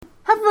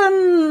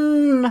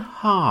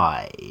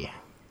Hi.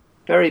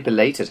 Very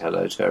belated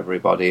hello to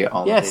everybody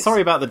on this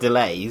sorry about the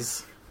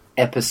delays.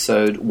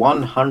 episode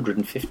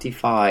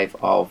 155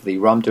 of the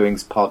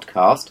Rumdoings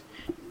podcast.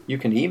 You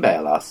can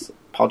email us,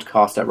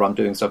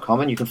 podcast@rumdoings.com,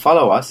 and you can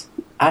follow us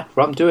at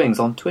Rumdoings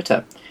on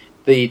Twitter.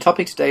 The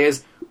topic today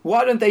is,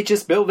 why don't they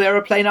just build the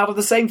aeroplane out of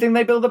the same thing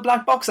they build the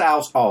black box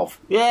out of?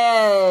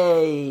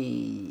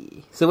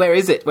 Yay! So where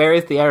is it? Where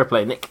is the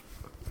aeroplane, Nick?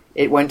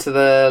 It went to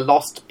the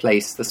lost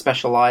place, the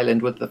special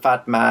island with the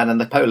fat man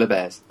and the polar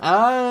bears.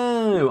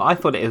 Oh, I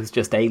thought it was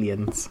just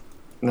aliens.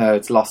 No,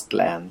 it's Lost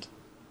Land.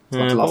 It's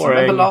not Lost. Boring.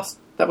 Remember Lost?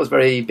 That was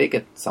very big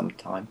at some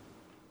time.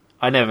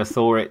 I never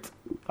saw it.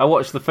 I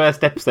watched the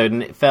first episode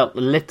and it felt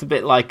a little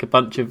bit like a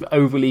bunch of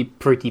overly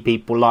pretty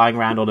people lying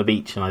around on a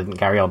beach, and I didn't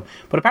carry on.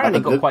 But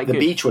apparently it got quite good. The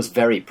beach was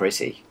very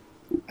pretty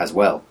as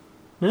well.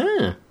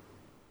 Ah.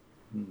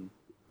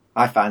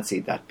 I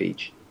fancied that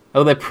beach.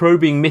 Oh, they're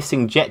probing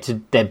missing jet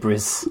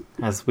debris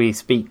as we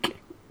speak.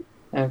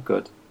 Oh,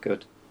 good.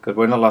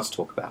 We're not allowed to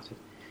talk about it.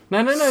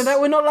 No,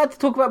 we're not allowed to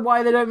talk about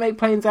why they don't make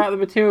planes out of the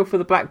material for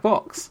the black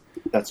box.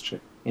 That's true,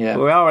 yeah.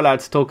 But we are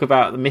allowed to talk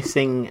about the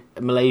missing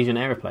Malaysian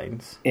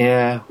aeroplanes.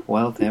 Yeah,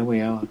 well, there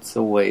we are. It's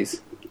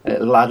always...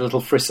 It'll add a little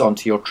frisson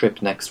to your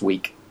trip next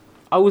week.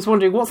 I was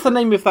wondering, what's the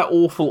name of that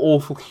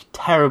awful,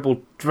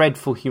 terrible,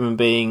 dreadful human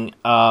being,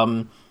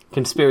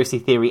 conspiracy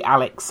theory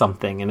Alex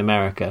something in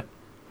America?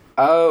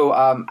 Oh,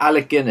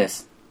 Alec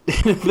Guinness.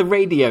 The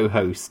radio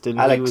host. And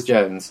Alex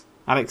Jones.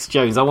 Alex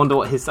Jones. I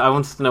wanted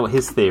to know what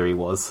his theory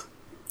was.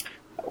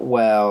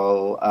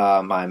 Well,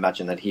 I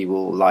imagine that he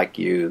will, like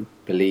you,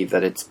 believe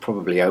that it's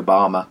probably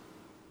Obama.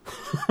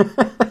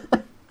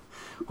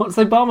 What's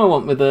Obama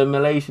want with a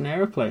Malaysian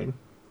aeroplane?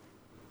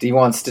 He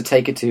wants to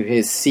take it to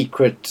his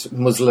secret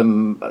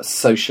Muslim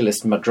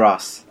socialist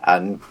madras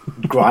and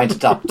grind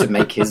it up to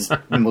make his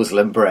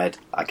Muslim bread,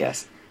 I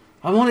guess.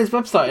 I'm on his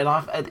website, and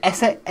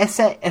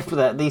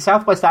the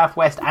South by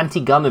Southwest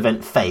anti-gun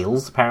event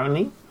fails,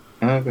 apparently.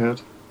 Oh,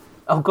 good.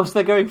 Oh gosh,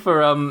 they're going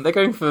for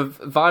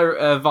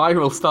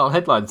viral style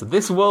headlines.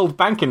 This World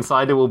Bank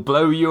insider will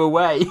blow you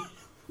away.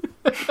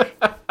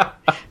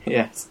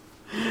 Yes.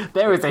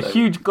 There is a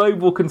huge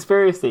global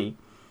conspiracy.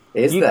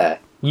 Is there?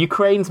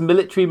 Ukraine's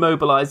military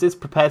mobilizes,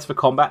 prepares for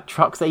combat,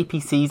 trucks,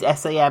 APCs,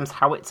 SAMs,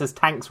 howitzers,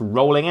 tanks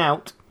rolling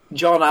out.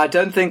 John, I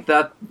don't think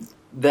that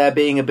there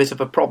being a bit of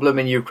a problem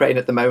in Ukraine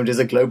at the moment is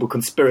a global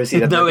conspiracy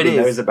that nobody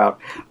knows about.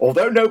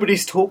 Although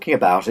nobody's talking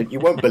about it, you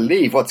won't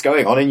believe what's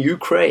going on in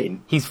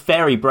Ukraine. He's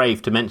very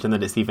brave to mention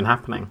that it's even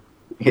happening.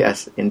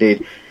 Yes,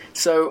 indeed.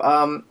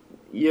 So,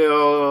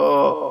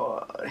 you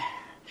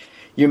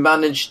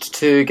managed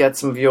to get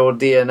some of your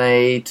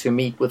DNA to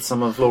meet with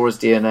some of Laura's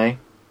DNA?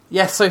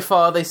 Yes, so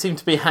far they seem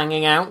to be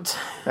hanging out.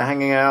 They're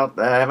hanging out.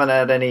 They haven't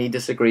had any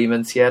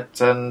disagreements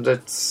yet, and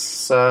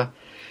it's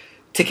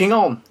ticking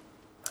on.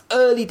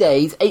 Early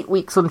days, 8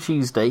 weeks on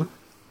Tuesday.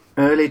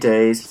 Early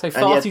days. So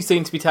far too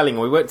soon to be telling.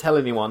 We won't tell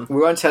anyone.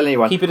 We won't tell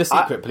anyone. Keep it a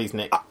secret, please,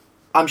 Nick.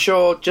 I'm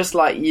sure, just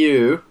like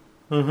you,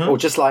 or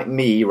just like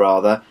me,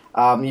 rather,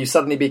 you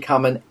suddenly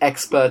become an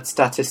expert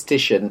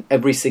statistician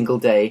every single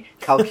day,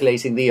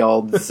 calculating the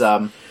odds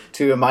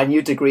to a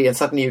minute degree, and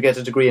suddenly you get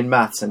a degree in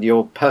maths, and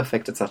you're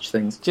perfect at such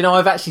things. Do you know,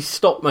 I've actually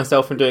stopped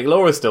myself from doing it.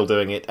 Laura's still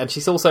doing it, and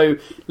she's also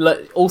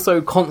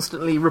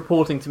constantly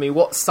reporting to me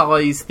what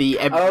size the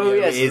embryo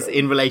is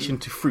in relation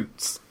to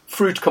fruits.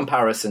 Fruit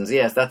comparisons,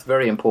 yes, that's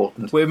very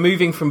important. We're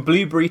moving from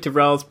blueberry to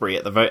raspberry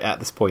at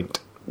this point.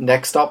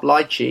 Next stop,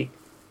 lychee.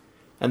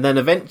 And then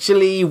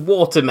eventually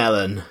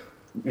watermelon.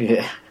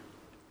 Yeah.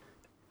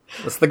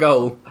 That's the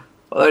goal.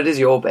 Although it is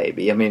your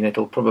baby, I mean,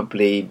 it'll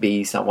probably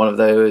be one of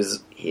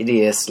those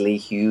hideously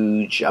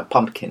huge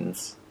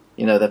pumpkins,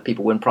 that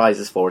people win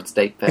prizes for at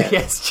state fairs.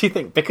 Yes, do you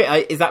think?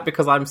 Is that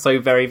because I'm so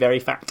very, very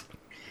fat?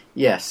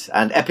 Yes,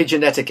 and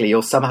epigenetically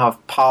you'll somehow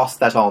pass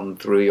that on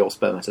through your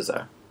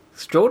spermatozoa.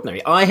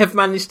 Extraordinary. I have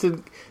managed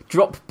to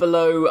drop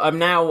below... I'm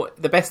now...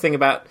 The best thing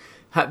about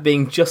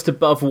being just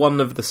above one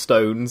of the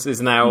stones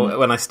is now,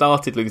 when I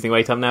started losing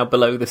weight, I'm now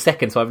below the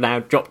second, so I've now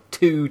dropped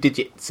 2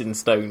 digits in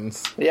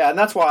stones. Yeah, and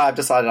that's why I've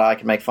decided I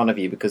can make fun of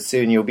you, because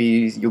soon you'll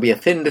be a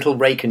thin little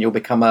rake and you'll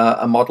become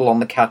a model on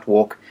the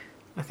catwalk.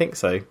 I think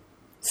so.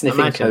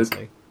 Sniffing coke.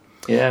 So.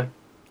 Yeah.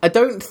 I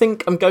don't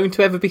think I'm going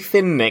to ever be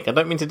thin, Nick. I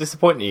don't mean to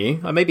disappoint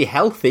you. I may be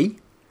healthy.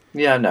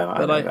 Yeah, no.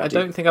 But I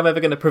don't think I'm ever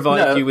going to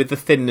provide you with the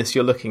thinness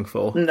you're looking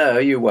for. No,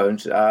 you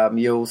won't.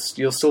 You'll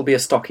still be a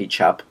stocky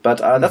chap. But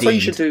that's what you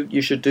should do.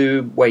 You should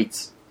do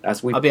weights,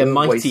 as we. I'll be a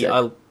mighty.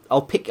 I'll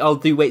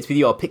do weights with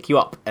you. I'll pick you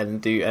up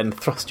and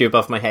thrust you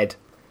above my head.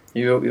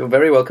 You're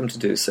very welcome to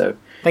do so.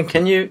 Thank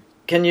you.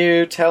 Can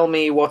you tell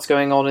me what's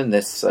going on in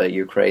this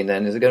Ukraine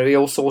then? Is it going to be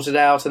all sorted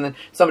out? And then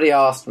somebody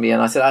asked me,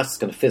 and I said, it's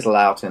going to fizzle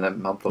out in a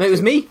month or two. It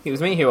was me. It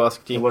was me who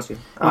asked you. It was you.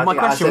 Well, my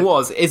question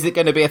was, is it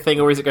going to be a thing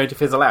or is it going to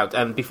fizzle out?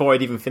 And before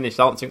I'd even finished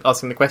asking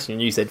the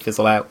question, you said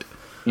fizzle out.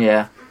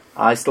 Yeah,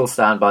 I still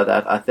stand by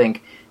that. I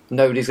think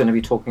nobody's going to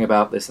be talking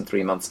about this in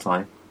 3 months'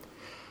 time.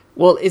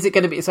 Well, is it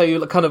going to be... So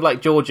you're kind of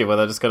like Georgia, where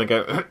they're just going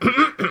to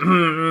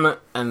go...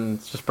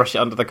 and just brush it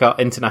under the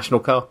international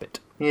carpet?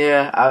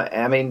 Yeah,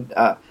 I mean...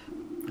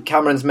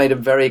 Cameron's made it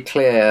very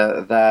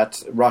clear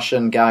that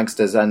Russian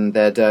gangsters and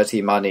their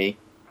dirty money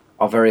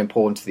are very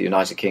important to the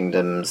United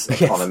Kingdom's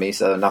economy,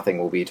 so nothing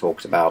will be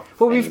talked about.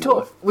 Well, we've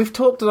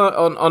talked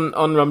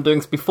on Rum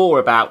Doings before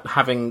about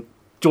having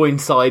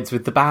joined sides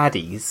with the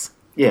baddies.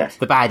 Yes.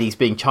 The baddies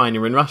being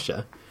China and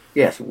Russia.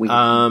 Yes, we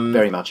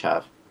very much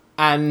have.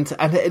 And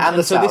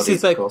the so Saudis, this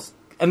is of course.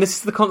 And this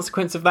is the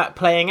consequence of that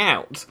playing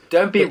out.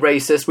 Don't be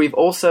racist. We've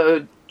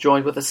also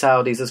joined with the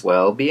Saudis as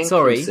well. Be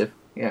inclusive.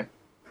 Yeah.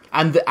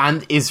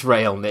 And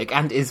Israel, Nick,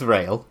 and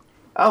Israel.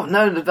 Oh,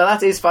 no,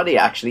 that is funny,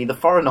 actually. The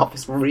Foreign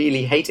Office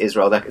really hate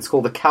Israel. It's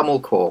called the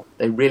Camel Corps.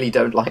 They really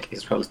don't like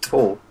Israel at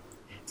all.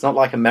 It's not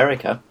like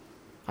America.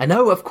 I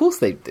know, of course,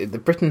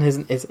 Britain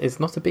is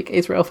not a big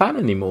Israel fan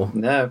anymore.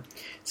 No.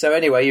 So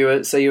anyway, you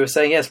were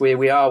saying, yes, we're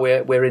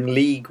in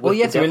league with the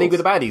devils. We're in league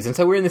with the baddies. And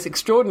so we're in this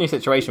extraordinary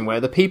situation where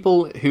the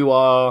people who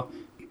are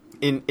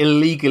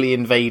illegally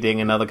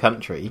invading another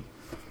country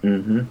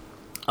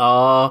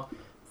are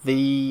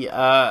the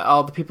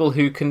people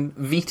who can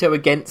veto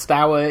against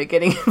our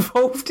getting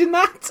involved in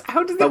that.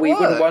 How does that work? But we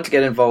wouldn't want to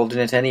get involved in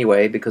it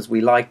anyway because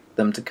we like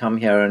them to come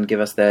here and give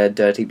us their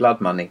dirty blood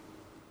money.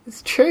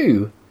 It's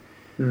true.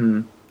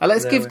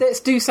 Let's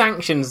do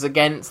sanctions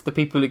against the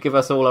people who give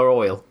us all our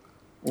oil.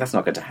 That's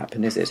not going to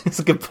happen, is it? It's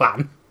a good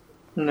plan.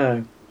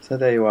 No. So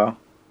there you are.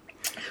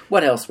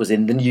 What else was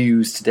in the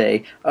news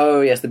today? Oh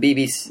yes, the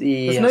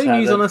BBC. There's no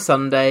news on a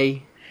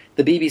Sunday.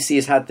 The BBC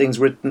has had things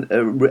written,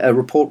 a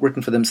report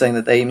written for them saying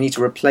that they need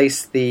to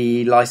replace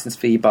the licence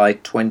fee by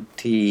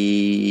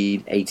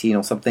 2018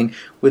 or something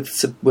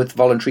with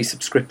voluntary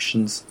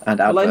subscriptions and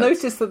adverts. Well, I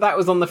noticed that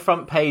was on the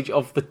front page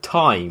of the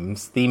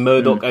Times, the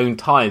Murdoch-owned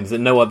Times,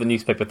 and no other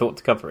newspaper thought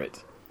to cover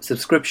it.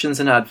 Subscriptions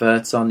and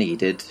adverts are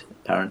needed,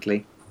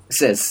 apparently,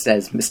 says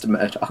Mr.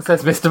 Murdoch.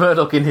 Says Mr.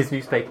 Murdoch in his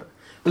newspaper.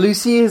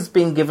 Lucy has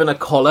been given a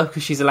collar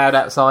because she's allowed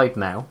outside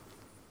now.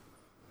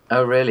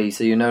 Oh, really?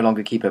 So you no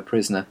longer keep her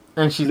prisoner.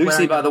 And she's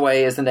Lucy, by the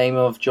way, is the name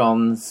of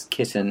John's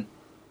kitten.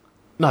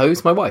 No,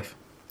 it's my wife.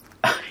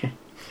 Oh,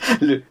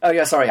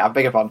 yeah, sorry, I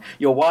beg your pardon.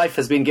 Your wife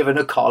has been given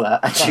a collar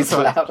and she's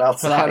allowed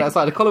outside. Allowed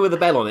outside. A collar with a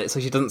bell on it so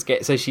she doesn't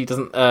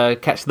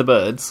catch the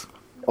birds.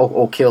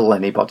 Or kill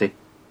anybody.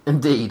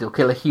 Indeed, or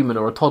kill a human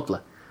or a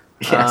toddler.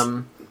 Yes.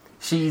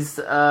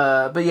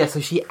 So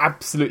she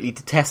absolutely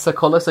detests her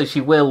collar, so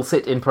she will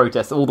sit in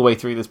protest all the way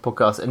through this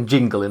podcast and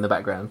jingle in the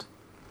background.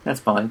 That's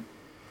fine.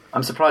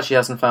 I'm surprised she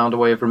hasn't found a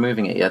way of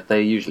removing it yet.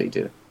 They usually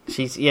do.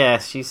 She's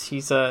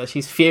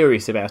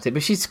furious about it,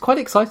 but she's quite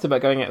excited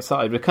about going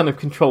outside. We're kind of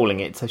controlling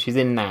it, so she's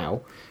in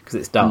now because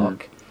it's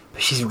dark.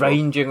 But she's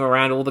ranging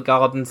around all the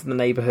gardens in the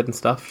neighbourhood and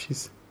stuff.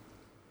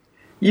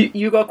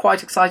 You got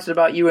quite excited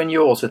about You and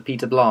Yours with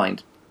Peter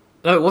Blind.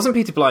 No, it wasn't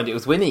Peter Blind. It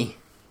was Winnie.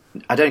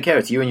 I don't care.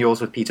 It's You and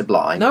Yours with Peter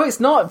Blind. No, it's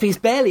not. He's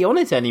barely on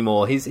it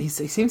anymore. He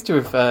seems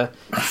to have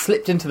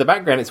slipped into the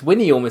background. It's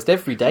Winnie almost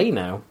every day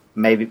now.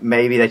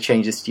 Maybe they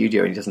changed the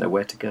studio and he doesn't know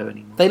where to go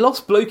anymore. They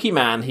lost Blokey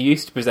Man, who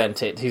used to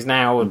present it, who's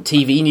now a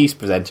TV news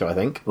presenter, I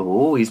think.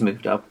 Oh, he's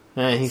moved up.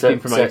 He's been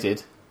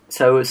promoted.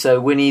 So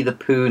Winnie the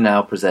Pooh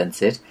now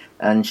presents it,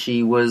 and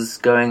she was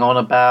going on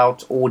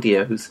about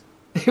audios.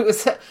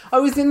 I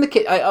was in the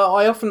kitchen.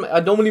 I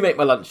normally make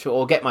my lunch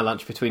or get my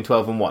lunch between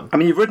 12 and 1. I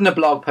mean, you've written a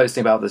blog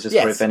posting about this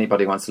for if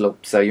anybody wants to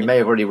look. So you may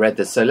have already read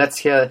this. So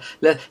let's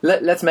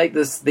make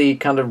this the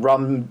kind of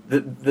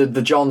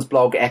the John's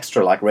blog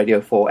extra, like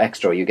Radio 4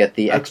 extra. You get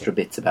the extra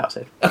bits about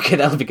it. Okay,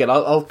 that'll be good.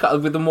 I'll cut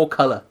it with more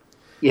colour.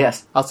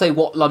 Yes. I'll say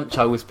what lunch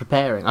I was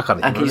preparing. I can't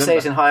even remember. And can you say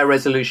it in higher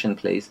resolution,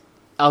 please?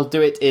 I'll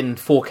do it in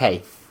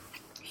 4K.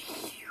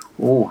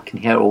 Oh, I can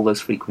hear all those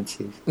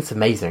frequencies. It's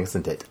amazing,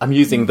 isn't it? I'm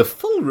using the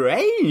full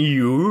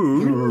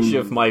range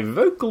of my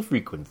vocal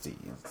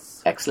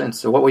frequencies. Excellent.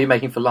 So what were you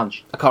making for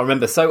lunch? I can't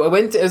remember. So I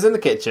was in the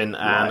kitchen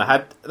and I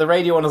had the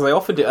radio on as I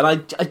often do, and I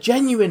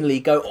genuinely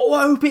go, oh,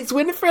 I hope it's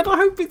Winifred,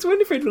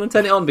 when I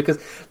turn it on, because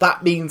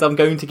that means I'm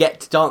going to get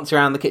to dance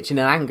around the kitchen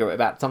in anger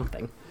about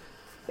something.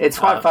 It's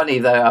quite funny,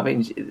 though. I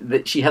mean,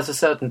 that she has a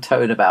certain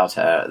tone about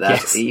her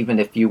that even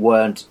if you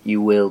weren't,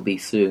 you will be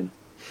soon.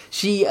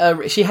 She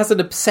has an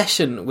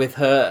obsession with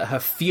her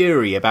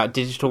fury about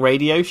digital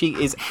radio. She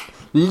is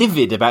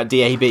livid about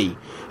DAB,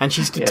 and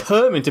she's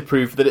determined to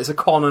prove that it's a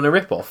con and a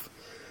rip-off.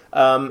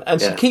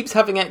 She keeps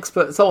having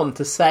experts on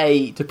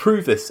to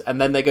prove this,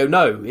 and then they go,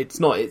 no, it's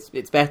not.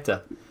 It's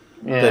better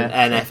than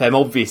NFM.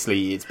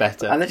 Obviously, it's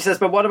better. And then she says,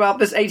 but what about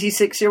this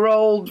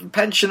 86-year-old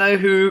pensioner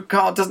who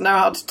doesn't know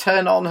how to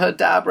turn on her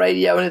DAB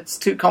radio, and it's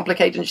too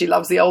complicated, and she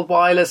loves the old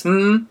wireless?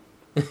 And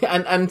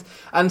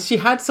she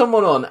had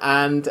someone on,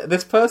 and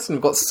this person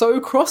got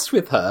so cross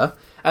with her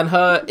and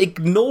her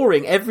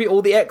ignoring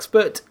all the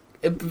expert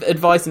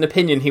advice and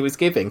opinion he was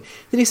giving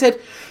that he said,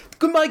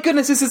 my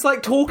goodness, this is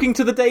like talking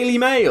to the Daily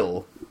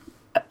Mail.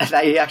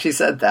 He actually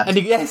said that. And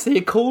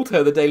he called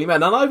her the Daily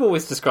Mail. And I've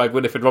always described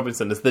Winifred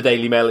Robinson as the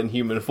Daily Mail in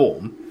human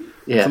form.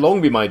 Yeah. to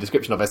long be my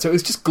description of her. So it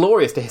was just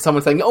glorious to hear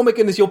someone saying, "Oh my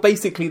goodness, you're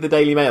basically the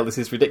Daily Mail. This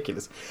is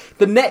ridiculous."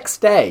 The next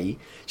day,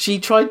 she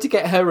tried to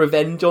get her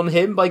revenge on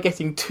him by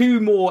getting 2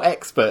 more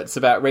experts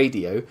about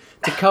radio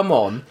to come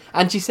on,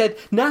 and she said,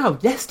 "Now,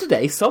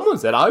 yesterday, someone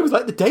said I was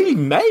like the Daily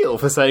Mail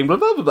for saying blah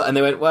blah blah," blah. And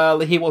they went, "Well,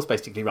 he was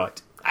basically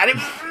right," and it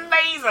was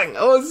amazing.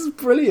 Oh, this is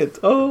brilliant.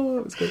 Oh,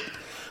 it was good.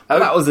 But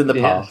that was in the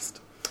past.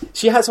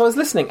 She had, so I was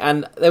listening,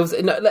 and there was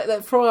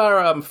for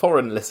our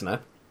foreign listener.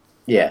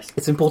 Yes,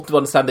 It's important to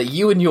understand that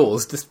you and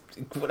yours, just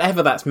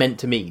whatever that's meant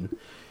to mean,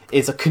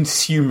 is a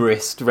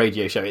consumerist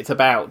radio show. It's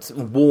about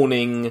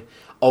warning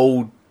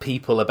old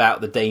people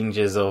about the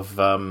dangers of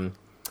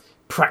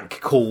prank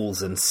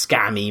calls and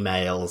scam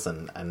emails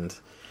and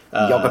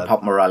yoga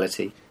pop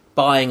morality.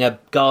 buying a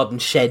garden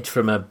shed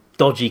from a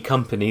dodgy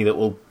company that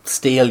will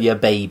steal your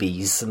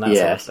babies and that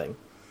sort of thing.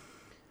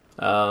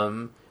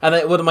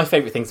 And one of my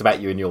favourite things about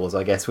you and yours,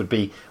 I guess, would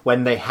be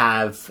when they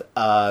have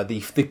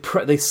the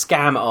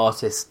scam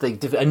artist,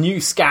 a new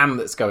scam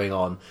that's going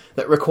on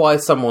that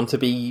requires someone to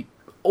be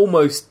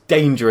almost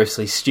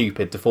dangerously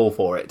stupid to fall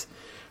for it.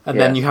 And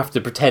then you have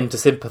to pretend to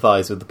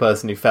sympathise with the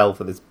person who fell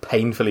for this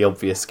painfully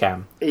obvious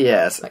scam.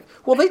 Yes. Like,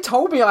 well, they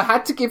told me I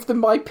had to give them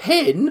my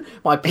PIN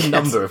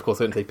number, of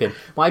course I didn't say PIN,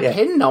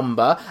 PIN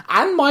number,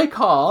 and my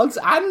cards,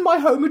 and my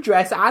home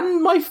address,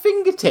 and my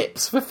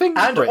fingertips for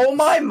fingerprints. And all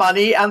my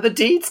money, and the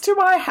deeds to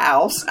my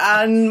house,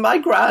 and my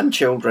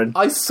grandchildren.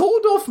 I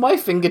sawed off my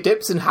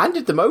fingertips and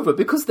handed them over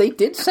because they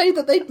did say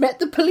that they'd met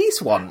the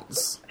police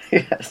once.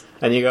 Yes.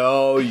 And you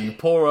go, oh, you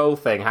poor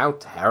old thing, how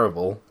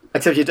terrible.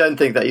 Except you don't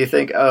think that. You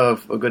think, oh,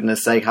 for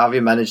goodness sake, how have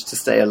you managed to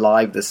stay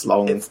alive this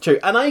long? It's true,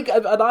 and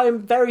I am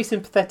very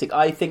sympathetic.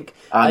 I think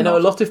I know a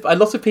lot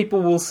of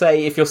people will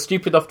say if you're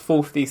stupid enough to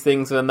fall for these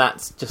things, then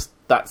that's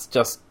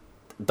just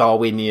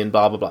Darwinian,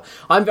 blah blah blah.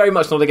 I'm very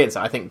much not against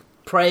it. I think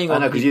preying on I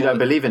know, because you don't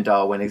believe in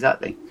Darwin,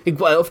 exactly.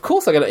 Well, of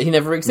course, he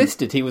never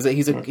existed.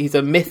 He's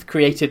a myth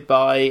created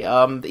by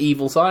the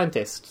evil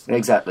scientists,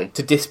 exactly,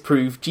 to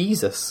disprove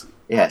Jesus.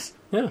 Yes.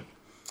 Yeah.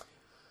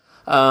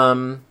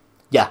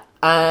 Yeah.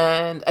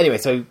 And anyway,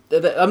 so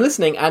I'm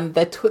listening, and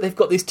they've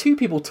got these 2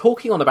 people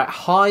talking on about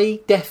high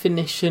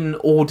definition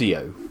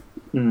audio.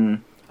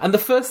 And the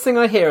first thing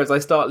I hear as I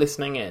start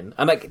listening in,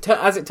 and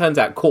as it turns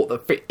out,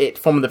 caught it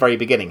from the very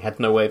beginning, had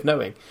no way of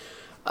knowing,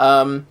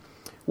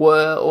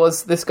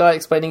 was this guy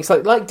explaining it's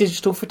like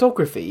digital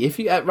photography. If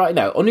you right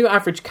now on your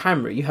average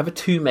camera, you have a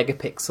 2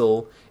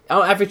 megapixel.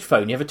 Our average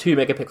phone, you have a 2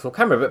 megapixel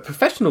camera, but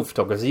professional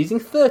photographers are using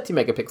 30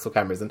 megapixel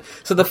cameras, and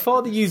so the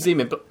farther you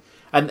zoom in.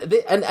 And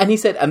he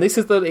said, and this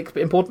is the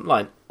important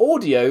line,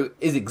 audio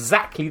is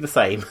exactly the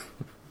same.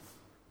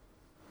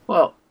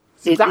 Well,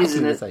 exactly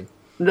the same.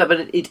 No,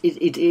 but it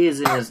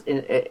is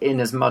in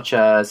as much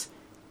as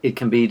it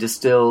can be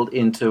distilled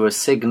into a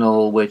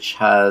signal which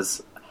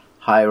has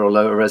higher or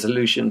lower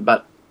resolution,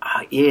 but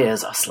our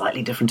ears are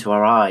slightly different to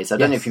our eyes. I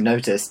don't know if you've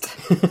noticed.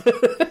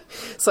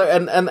 So,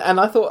 and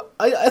I thought,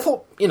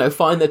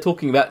 fine, they're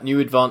talking about new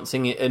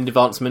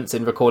advancements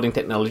in recording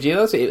technology.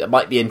 It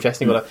might be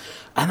interesting.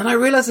 And then I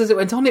realised as it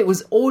went on, it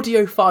was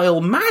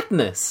audiophile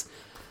madness.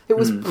 It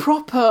was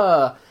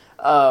proper...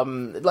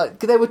 like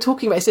they were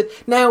talking about, he said,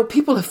 now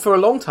people have for a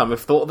long time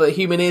have thought that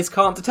human ears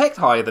can't detect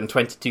higher than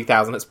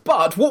 22,000 hertz,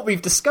 but what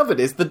we've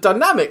discovered is the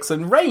dynamics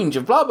and range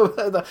of blah blah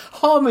blah, the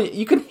harmony.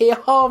 You can hear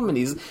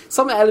harmonies,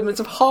 some elements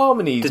of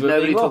harmonies. Did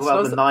nobody talk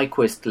about the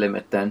Nyquist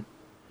limit then?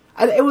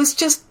 And it was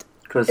just,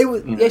 it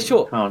was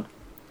sure. Can't.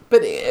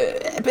 But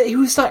he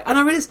was like, and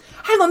I realised,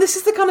 hang on, this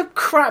is the kind of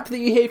crap that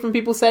you hear from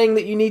people saying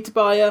that you need to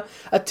buy a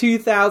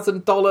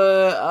 $2,000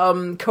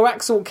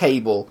 coaxial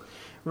cable.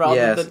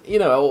 Rather than,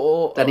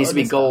 that needs to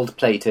be gold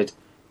plated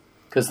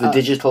because the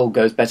digital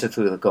goes better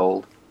through the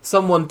gold.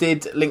 Someone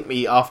did link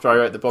me after I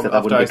wrote the blog.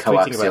 That wouldn't be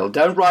coaxial.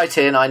 Don't write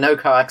in. I know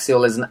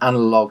coaxial is an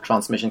analog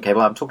transmission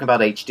cable. I'm talking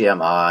about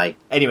HDMI.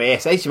 Anyway,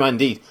 yes, HDMI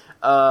indeed.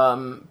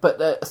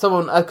 But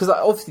someone, because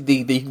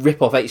obviously the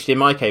rip-off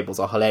HDMI cables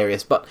are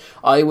hilarious. But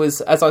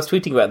as I was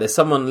tweeting about this,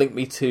 someone linked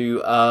me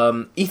to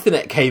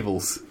Ethernet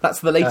cables.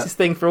 That's the latest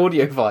thing for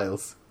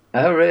audiophiles.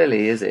 Oh,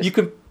 really? Is it? You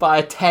can buy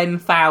a $10,000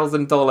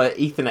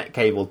 Ethernet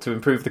cable to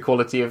improve the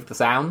quality of the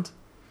sound.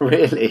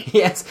 Really?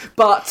 Yes,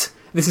 but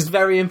this is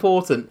very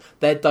important.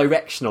 They're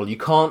directional. You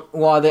can't.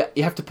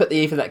 You have to put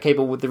the Ethernet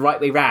cable with the right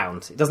way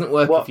round. It doesn't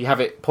work if you have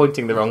it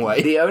pointing the wrong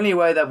way. The only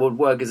way that would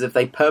work is if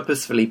they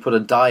purposefully put a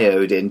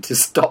diode in to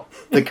stop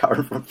the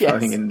current from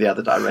flowing in the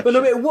other direction. Well,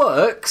 no, it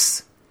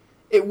works.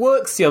 It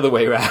works the other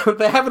way around.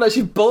 They haven't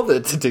actually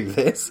bothered to do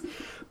this.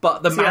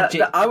 But the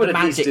magic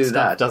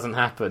stuff doesn't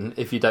happen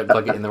if you don't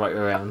plug it in the right way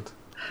around.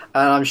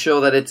 And I'm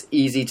sure that it's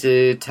easy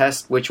to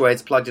test which way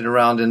it's plugged in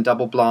around in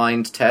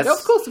double-blind tests. Yeah,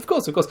 of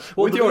course.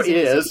 Well, with your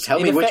ears, tell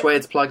me which way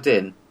it's plugged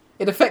in.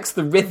 It affects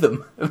the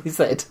rhythm, he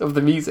said, of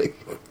the music.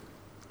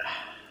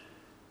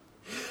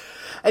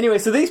 Anyway,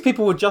 so these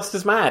people were just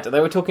as mad. They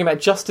were talking about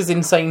just as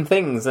insane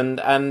things, and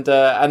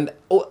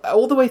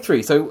all the way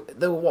through. So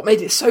what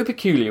made it so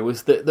peculiar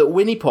was that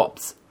Winnie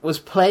Pops was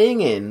playing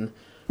in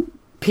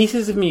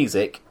pieces of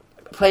music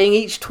playing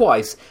each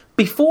twice.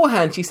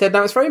 Beforehand, she said,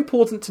 now it's very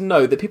important to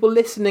know that people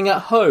listening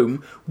at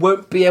home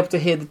won't be able to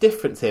hear the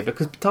difference here,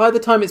 because by the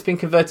time it's been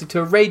converted to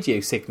a radio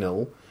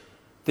signal,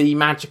 the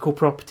magical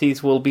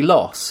properties will be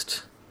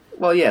lost.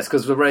 Well, yes,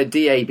 because the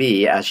DAB,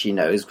 as she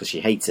knows, because she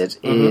hates it,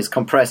 is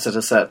compressed at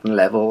a certain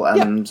level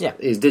and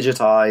is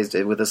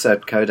digitised with a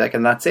certain codec,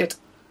 and that's it.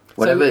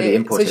 Whatever the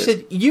input is. So she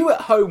said, you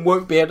at home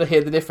won't be able to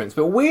hear the difference,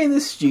 but we in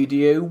the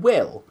studio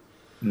will.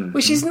 Mm-hmm.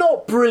 Which is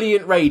not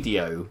brilliant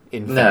radio,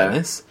 in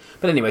fairness.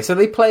 But anyway, so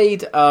they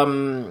played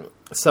some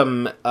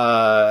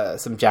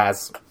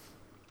jazz,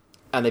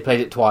 and they played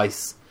it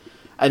twice.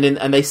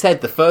 And they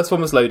said the first one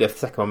was low def, the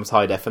second one was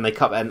high def, and they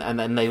cut and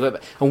then they went.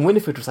 And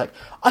Winifred was like,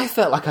 I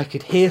felt like I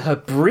could hear her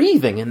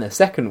breathing in the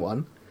second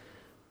one.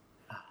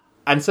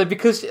 And so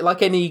because,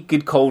 like any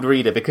good cold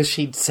reader, because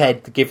she'd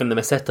given them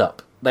a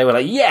setup, they were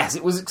like, yes,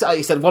 it was exciting.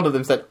 He said, one of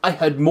them said, I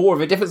heard more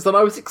of a difference than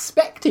I was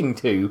expecting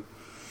to.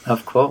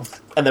 Of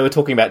course. And they were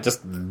talking about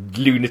just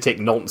lunatic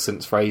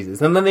nonsense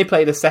phrases. And then they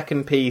played a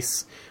second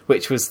piece,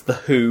 which was The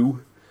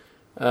Who.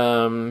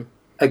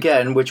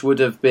 Again, which would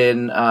have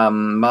been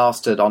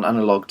mastered on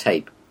analog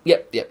tape.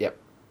 Yep.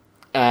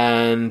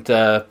 And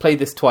played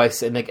this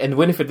twice, and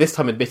Winifred this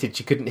time admitted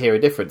she couldn't hear a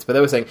difference. But they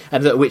were saying,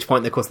 and at which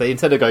point, of course, they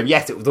instead of going,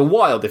 yes, it was a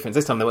wild difference,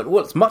 this time they went,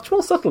 well, it's much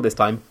more subtle this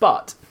time,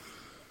 But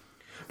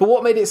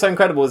what made it so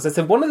incredible is they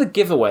said one of the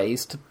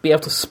giveaways to be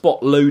able to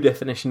spot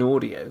low-definition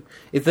audio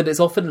is that it's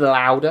often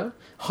louder.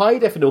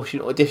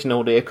 High-definition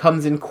audio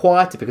comes in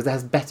quieter because it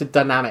has better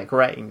dynamic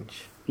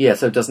range. Yeah,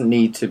 so it doesn't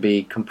need to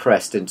be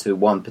compressed into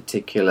one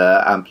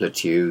particular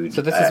amplitude.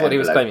 So this is what he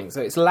was claiming.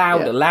 So it's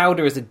louder. Yeah.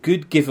 Louder is a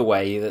good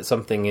giveaway that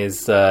something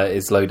is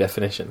low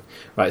definition,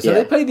 right? So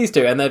they played these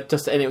two, and it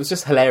was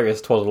just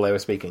hilarious twaddle they were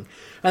speaking.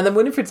 And then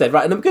Winifred said,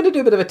 right, and I'm going to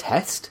do a bit of a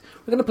test.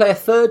 We're going to play a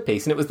third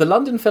piece, and it was the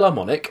London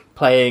Philharmonic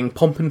playing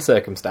Pomp and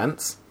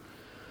Circumstance.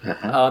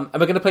 And we're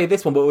going to play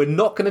this one, but we're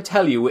not going to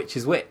tell you which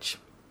is which.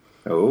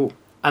 Oh.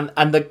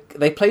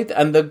 They played,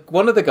 and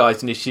one of the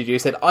guys in the studio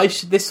said,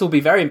 this will be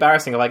very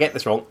embarrassing if I get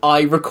this wrong.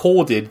 I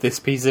recorded this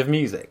piece of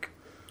music.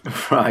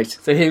 Right.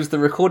 So he was the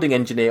recording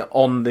engineer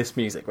on this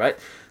music, right?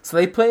 So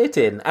they play it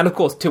in, and of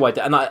course,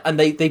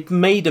 they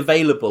made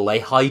available a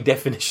high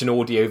definition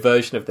audio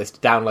version of this to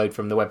download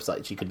from the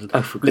website. So you could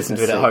listen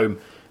to it at home.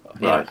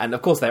 Right. And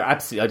of course they're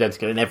absolutely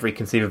identical in every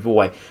conceivable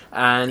way.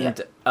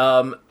 And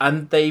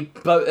they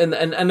both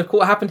and of course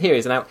what happened here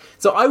is now.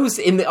 So I was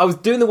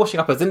doing the washing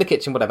up, I was in the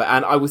kitchen, whatever,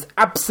 and I was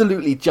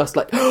absolutely just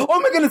like, oh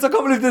my goodness, I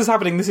can't believe this is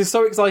happening. This is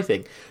so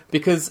exciting.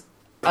 Because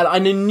I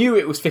knew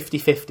it was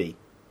 50-50.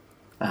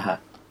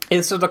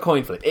 It's sort of a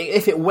coin flip.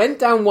 If it went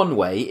down one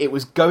way, it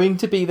was going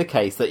to be the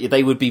case that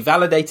they would be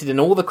validated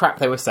in all the crap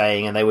they were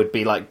saying, and they would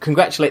be like,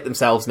 congratulate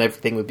themselves, and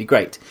everything would be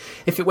great.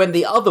 If it went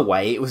the other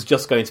way, it was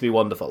just going to be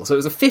wonderful. So it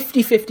was a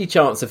 50-50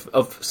 chance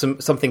of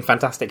something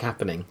fantastic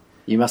happening.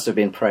 You must have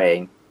been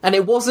praying. And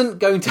it wasn't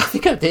going to... I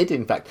think I did,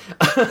 in fact.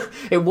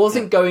 It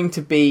wasn't going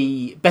to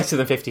be better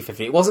than 50-50.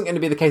 It wasn't going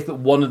to be the case that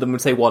one of them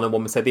would say one and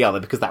one would say the other,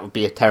 because that would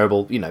be a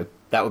terrible,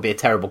 that would be a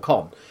terrible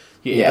con.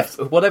 Yes.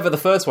 Whatever the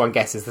first one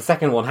guesses, the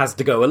second one has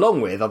to go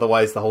along with,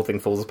 otherwise the whole thing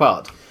falls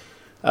apart.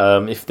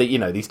 If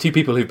these two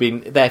people who've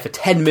been there for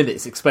 10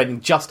 minutes explaining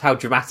just how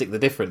dramatic the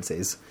difference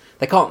is,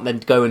 they can't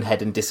then go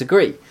ahead and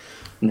disagree.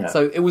 No.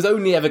 So it was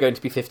only ever going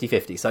to be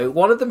 50-50. So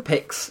one of them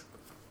picks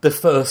the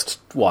first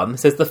one,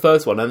 says the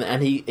first one,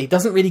 and he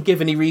doesn't really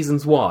give any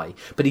reasons why,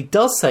 but he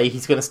does say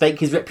he's going to stake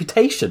his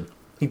reputation.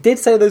 He did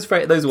say those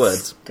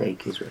words.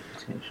 Stake his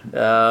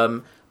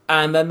reputation.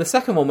 And then the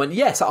second one went,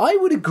 yes, I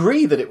would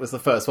agree that it was the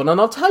first one,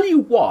 and I'll tell you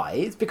why.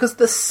 It's because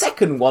the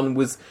second one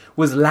was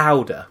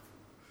louder.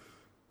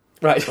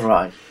 Right.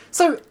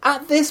 So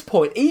at this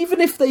point, even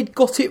if they'd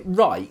got it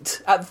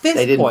right,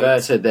 they'd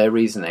inverted their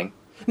reasoning.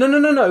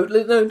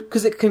 No,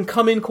 because it can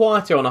come in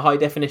quieter on a high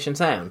definition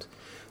sound.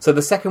 So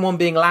the second one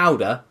being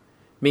louder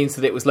means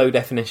that it was low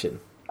definition.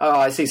 Oh,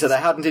 I see. So they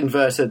hadn't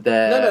inverted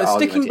their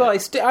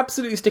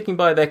absolutely sticking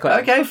by their claim.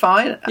 Okay,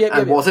 fine.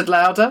 And was it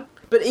louder?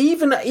 But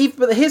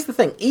but here's the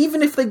thing: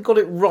 even if they got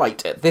it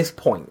right at this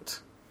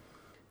point,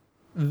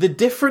 the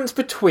difference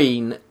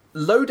between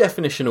low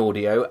definition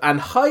audio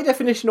and high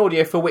definition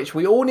audio, for which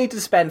we all need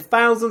to spend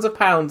thousands of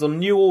pounds on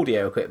new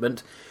audio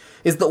equipment,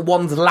 is that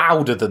one's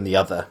louder than the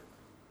other.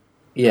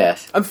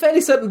 Yes, I'm fairly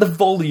certain the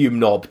volume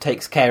knob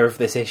takes care of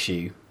this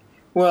issue.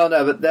 Well,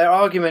 no, but their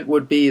argument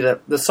would be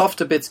that the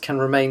softer bits can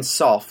remain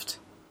soft,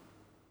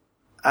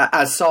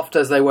 as soft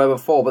as they were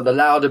before, but the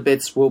louder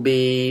bits will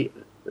be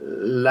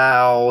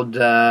loud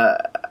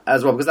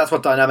as well, because that's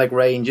what dynamic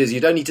range is. You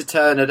don't need to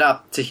turn it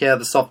up to hear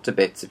the softer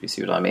bits, if you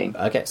see what I mean.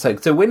 Okay,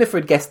 so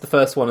Winifred guessed the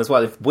first one as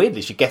well.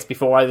 Weirdly, she guessed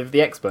before either of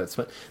the experts,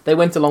 but they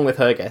went along with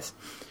her guess.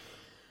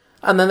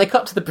 And then they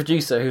cut to the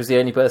producer, who's the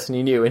only person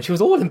who knew, and she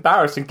was all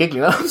embarrassed and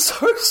giggling. I'm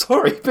so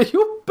sorry, but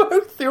you're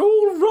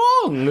all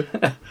wrong.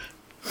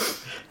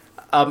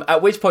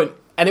 At which point,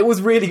 and it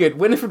was really good,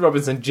 Winifred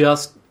Robinson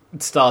just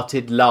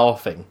started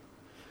laughing.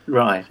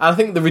 Right. And I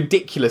think the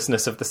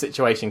ridiculousness of the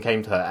situation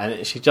came to her,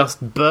 and she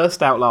just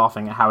burst out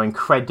laughing at how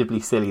incredibly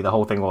silly the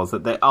whole thing was,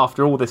 that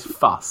after all this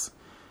fuss,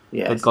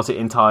 Yes. They'd got it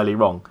entirely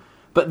wrong.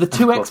 But the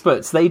two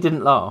experts, they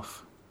didn't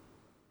laugh.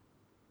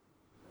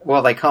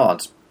 Well, they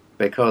can't,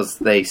 because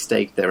they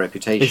staked their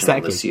reputation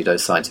on the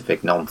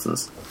pseudoscientific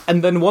nonsense.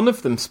 And then one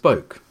of them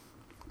spoke,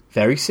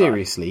 very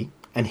seriously,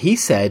 and he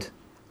said,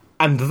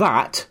 and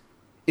that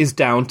is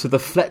down to the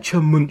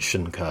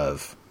Fletcher-Munchen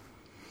curve.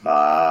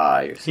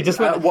 He just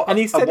went, and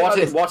he said,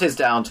 what is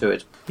down to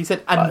it? He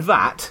said, and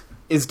that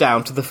is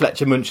down to the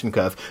Fletcher-Munchen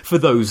curve, for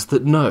those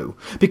that know.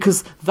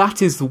 Because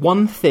that is the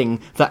one thing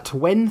that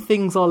when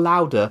things are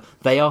louder,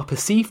 they are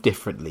perceived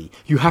differently.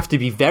 You have to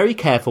be very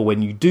careful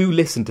when you do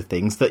listen to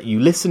things that you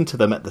listen to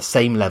them at the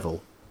same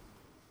level.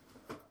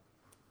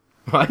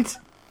 Right?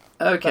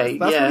 Okay,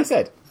 that's what he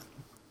said.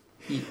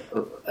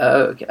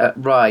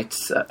 Right.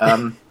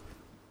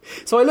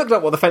 So I looked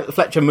up what the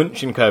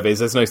Fletcher-Munchen curve is.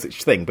 There's no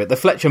such thing. But the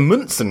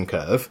Fletcher-Munchen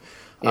curve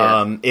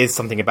is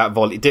something about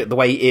the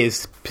way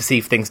ears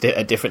perceive things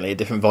differently at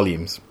different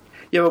volumes.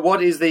 Yeah, but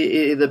what is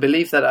the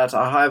belief that at a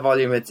higher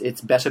volume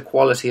it's better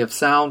quality of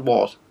sound?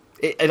 What?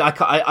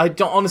 I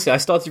don't, honestly, I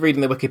started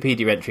reading the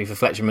Wikipedia entry for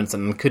Fletcher-Munchen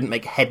and couldn't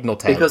make head nor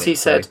tail because of it. He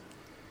said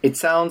it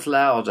sounds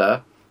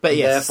louder, but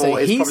yes, therefore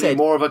it's probably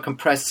more of a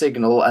compressed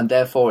signal, and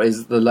therefore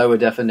is the lower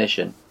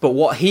definition. But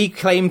what he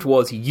claimed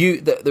was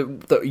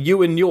that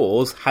you and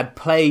yours had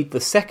played the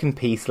second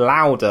piece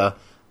louder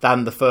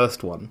than the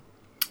first one.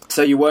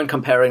 So you weren't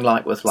comparing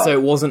like with like. So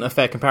it wasn't a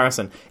fair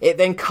comparison. It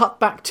then cut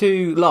back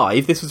to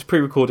live. This was a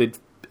pre-recorded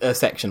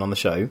section on the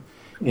show.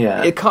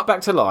 Yeah. It cut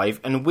back to live,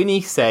 and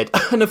Winnie said,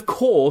 and of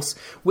course,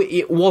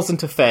 it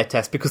wasn't a fair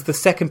test because the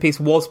second piece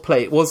was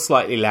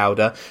slightly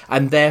louder,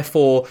 and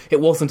therefore it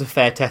wasn't a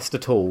fair test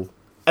at all.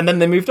 And then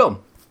they moved on.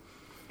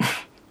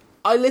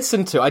 I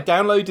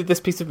downloaded this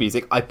piece of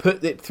music, I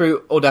put it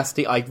through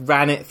Audacity, I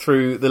ran it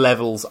through the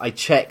levels, I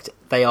checked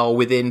they are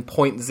within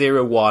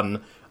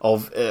 0.01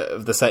 of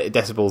the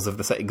decibels of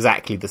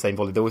exactly the same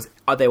volume.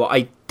 They were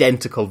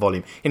identical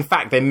volume. In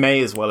fact, they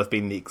may as well have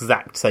been the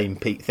exact same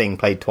thing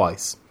played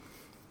twice.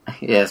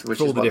 Yes,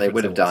 which is what they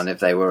would have done if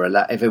they were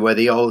if it were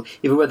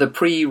the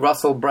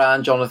pre-Russell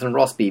Brand, Jonathan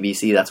Ross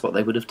BBC. That's what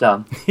they would have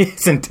done.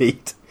 Yes,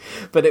 indeed.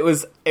 But it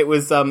was there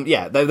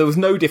was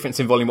no difference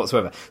in volume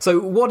whatsoever. So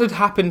what had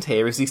happened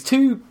here is these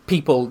two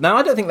people. Now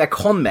I don't think they're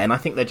con men. I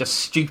think they're just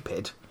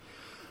stupid.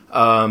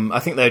 I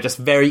think they're just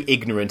very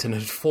ignorant and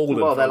had fallen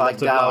for a lot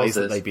of lies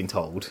that they've been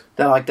told.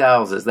 They're like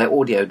dowsers. They're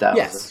audio dowsers.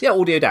 Yes, yeah,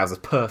 audio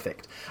dowsers,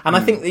 perfect. And I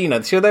think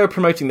that, so they were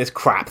promoting this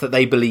crap that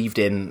they believed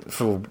in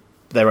for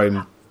their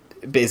own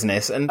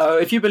business. And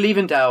if you believe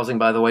in dowsing,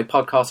 by the way,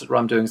 podcast at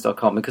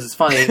rumdoings.com, because it's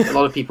funny, a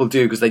lot of people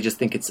do because they just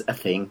think it's a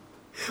thing.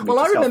 Well,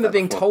 I remember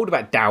being told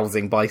about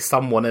dowsing by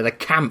someone at a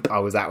camp I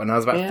was at when I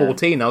was about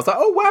 14. I was like,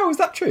 oh, wow, is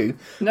that true?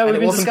 No,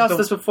 we've discussed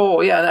this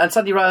before, yeah, and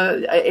suddenly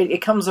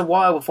it comes a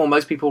while before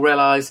most people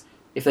realise,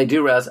 if they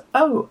do realise,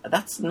 oh,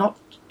 that's not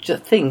a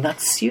thing,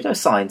 that's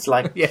pseudoscience,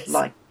 like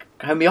like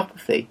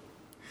homeopathy.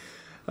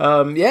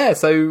 So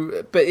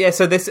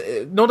this,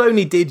 not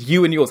only did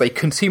You and Yours, a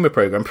consumer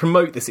program,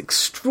 promote this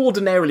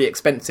extraordinarily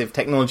expensive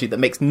technology that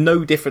makes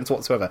no difference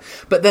whatsoever,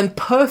 but then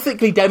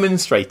perfectly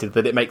demonstrated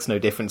that it makes no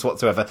difference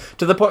whatsoever,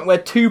 to the point where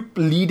two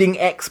leading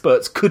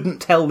experts couldn't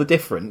tell the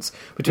difference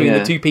between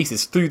the two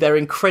pieces through their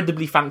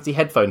incredibly fancy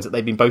headphones that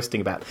they've been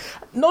boasting about.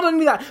 Not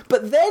only that,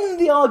 but then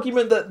the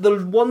argument that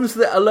the ones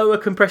that are lower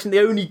compression, the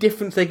only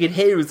difference they could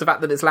hear is the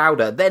fact that it's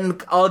louder, then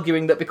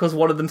arguing that because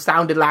one of them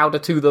sounded louder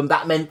to them,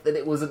 that meant that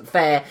it wasn't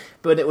fair,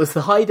 but it was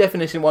the high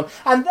definition one.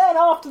 And then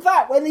after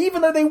that,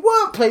 even though they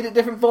weren't played at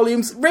different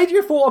volumes,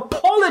 Radio 4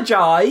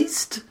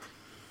 apologised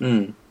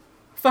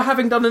for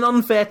having done an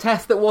unfair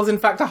test that was in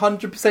fact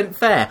 100%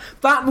 fair.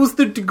 That was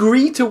the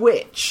degree to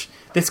which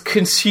this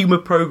consumer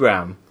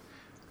programme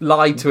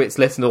lied to its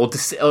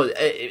listeners, or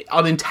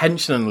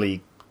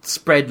unintentionally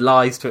spread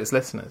lies to its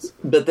listeners.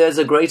 But there's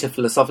a greater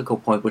philosophical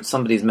point which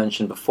somebody's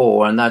mentioned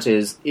before, and that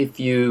is, if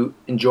you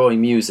enjoy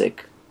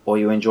music or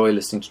you enjoy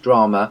listening to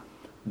drama,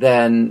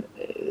 then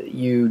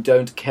you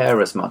don't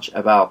care as much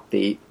about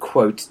the,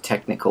 quote,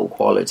 technical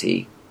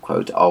quality,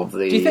 quote, of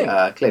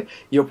the clip.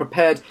 You're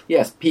prepared,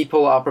 yes,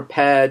 people are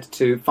prepared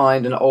to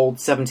find an old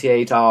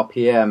 78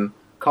 RPM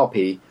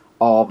copy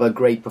of a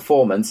great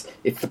performance.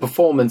 It's the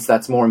performance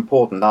that's more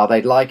important. Now,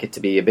 they'd like it to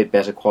be a bit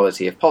better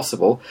quality if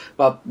possible,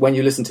 but when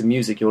you listen to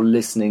music, you're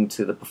listening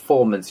to the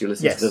performance, you're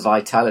listening to the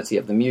vitality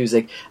of the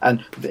music,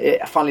 and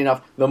funnily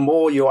enough, the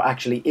more you're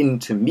actually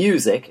into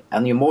music,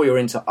 and the more you're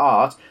into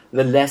art,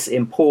 the less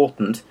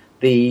important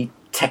the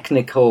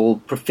technical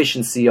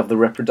proficiency of the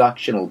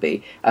reproduction will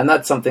be, and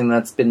that's something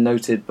that's been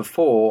noted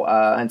before,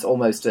 and it's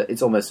almost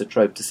a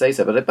trope to say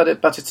so,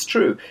 but it's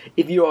true.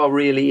 If you are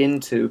really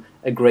into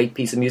a great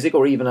piece of music,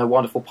 or even a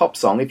wonderful pop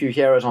song, if you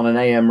hear it on an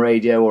AM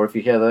radio, or if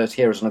you hear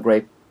it on a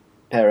great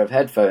pair of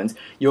headphones,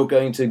 you're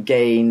going to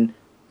gain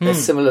a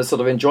similar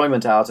sort of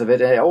enjoyment out of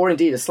it, or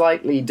indeed a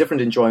slightly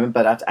different enjoyment,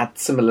 but at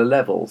similar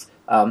levels,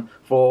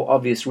 for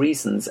obvious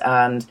reasons.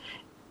 And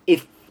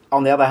if,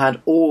 on the other hand,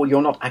 or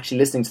you're not actually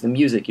listening to the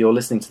music, you're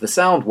listening to the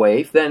sound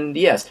wave, then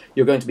yes,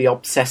 you're going to be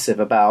obsessive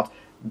about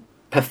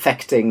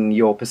perfecting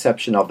your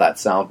perception of that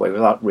sound wave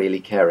without really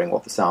caring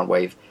what the sound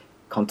wave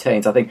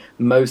contains. I think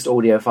most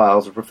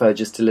audiophiles would prefer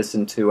just to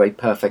listen to a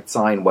perfect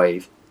sine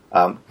wave,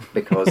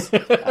 because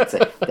that's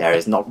it. There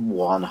is not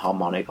one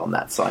harmonic on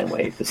that sine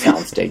wave. The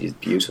soundstage is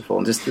beautiful,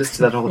 and just listen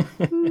to that whole.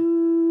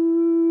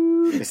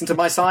 Listen to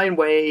my sine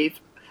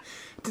wave.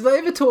 Did I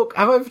ever talk?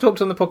 Have I ever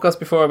talked on the podcast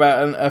before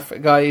about a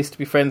guy I used to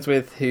be friends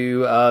with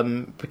who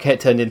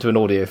turned into an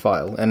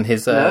audiophile, and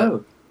his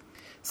No.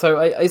 So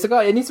he's a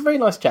guy, and he's a very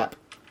nice chap.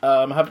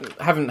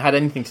 Haven't had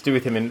anything to do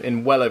with him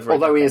in well over.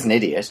 Although he is an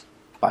idiot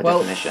by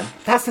definition.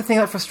 That's the thing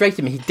that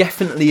frustrated me. He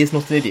definitely is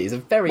not an idiot. He's a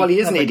very Well, he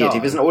is an clever idiot. guy.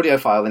 He was an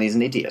audiophile, and he's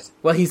an idiot.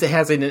 Well, he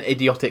has an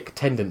idiotic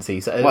tendency.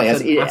 So Well, he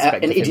has an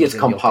aspect an of him idiot is idiotic.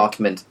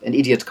 compartment. An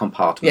idiot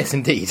compartment. Yes,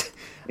 indeed.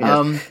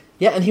 Yes.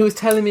 Yeah, and he was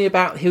telling me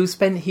about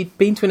he'd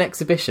been to an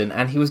exhibition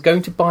and he was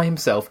going to buy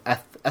himself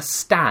a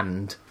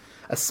stand,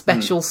 a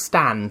special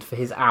stand for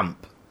his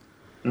amp.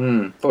 For his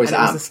And it was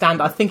amp. a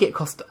stand. I think it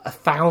cost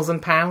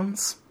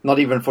 £1,000. Not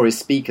even for his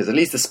speakers. At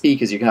least the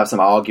speakers, you can have some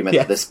argument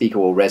Yeah. that the speaker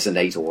will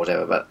resonate or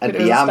whatever. But It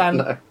was the a amp, stand.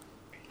 no.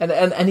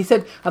 And he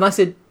said, and I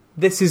said,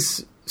 this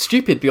is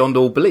stupid beyond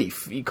all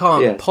belief. You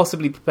can't Yes.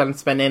 possibly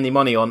spend any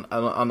money on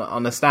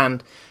a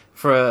stand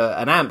for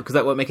an amp because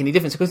that won't make any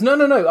difference. He goes, no.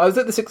 I was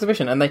at this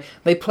exhibition and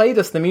they played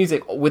us the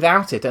music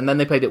without it, and then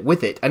they played it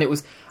with it, and it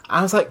was.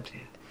 I was like,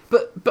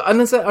 but and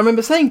I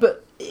remember saying,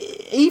 but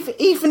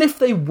even if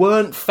they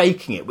weren't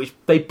faking it, which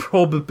they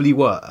probably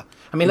were.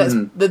 I mean, let's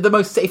the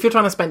most. If you're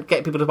trying to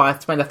get people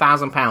to spend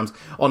 £1,000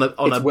 on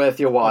It's worth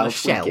your while on a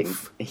tweaking.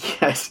 shelf.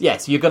 Yes.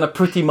 Yes, you're going to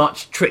pretty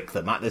much trick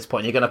them at this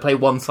point. You're going to play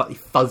one slightly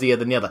fuzzier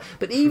than the other.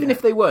 But even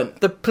if they weren't,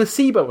 the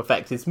placebo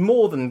effect is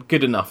more than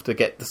good enough to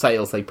get the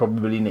sales they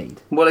probably need.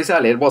 Well,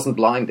 exactly. It wasn't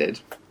blinded.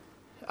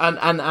 And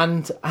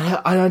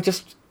I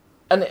just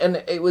and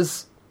it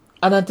was.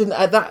 And I didn't.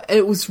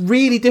 It was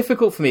really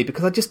difficult for me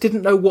because I just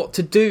didn't know what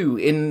to do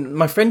in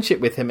my friendship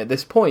with him at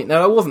this point.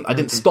 Now, I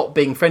didn't stop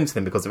being friends with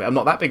him because of it. I'm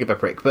not that big of a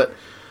prick, but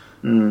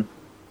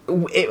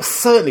it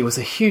certainly was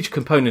a huge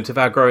component of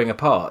our growing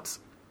apart.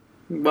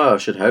 Well, I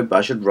should hope.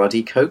 I should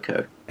ruddy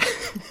Coco.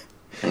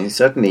 And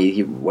certainly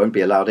he won't be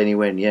allowed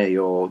anywhere near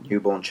your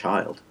newborn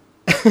child.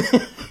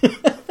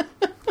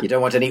 You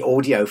don't want any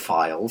audio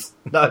files.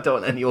 No, I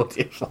don't want any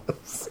audio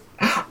files.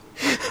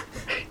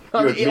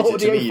 You admitted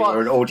to me you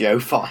were an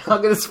audiophile.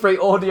 I'm going to spray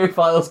audio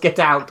files get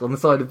out on the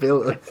side of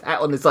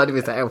out on the side of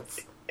his house.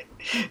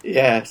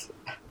 Yes.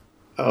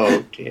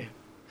 Oh dear.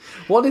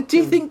 Do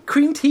you think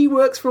cream tea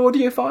works for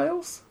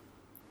audiophiles?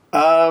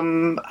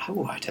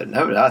 Oh, I don't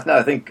know. No,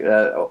 I think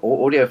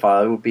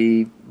audiophile would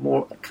be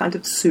more a kind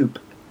of soup,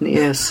 an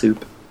ear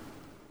soup.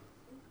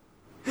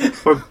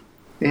 Or,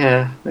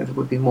 yeah, that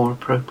would be more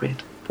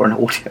appropriate for an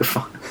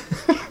audiophile.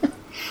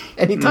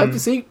 Any type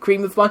of soup?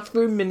 Cream of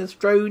mushroom,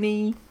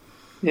 minestrone?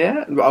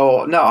 Yeah.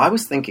 Oh no, I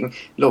was thinking.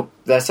 Look,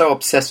 they're so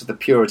obsessed with the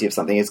purity of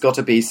something. It's got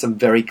to be some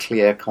very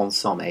clear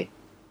consommé.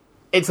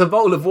 It's a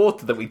bowl of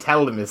water that we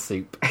tell them is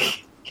soup.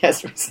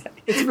 Yes, we say.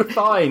 It's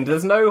refined.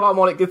 There's no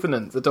harmonic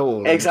dissonance at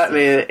all.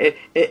 Exactly.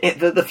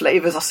 The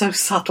flavours are so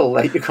subtle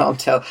that you can't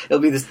tell. It'll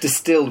be this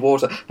distilled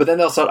water, but then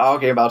they'll start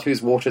arguing about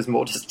whose water is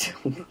more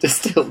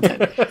distilled.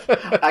 Then.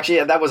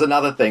 Actually, that was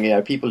another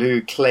thing. People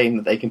who claim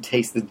that they can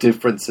taste the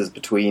differences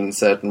between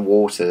certain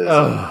waters.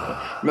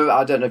 Remember,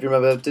 I don't know if you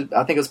remember.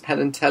 I think it was Penn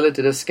and Teller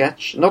did a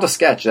sketch. Not a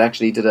sketch. They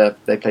actually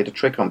They played a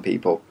trick on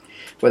people,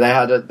 where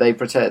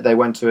they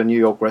went to a New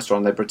York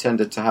restaurant. And they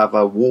pretended to have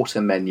a water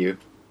menu.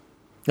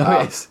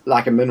 Yes.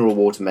 Like a mineral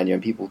water menu,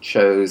 and people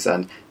chose,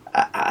 and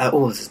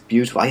this is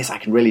beautiful. Yes, I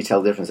can really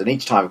tell the difference. And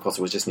each time, of course,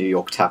 it was just New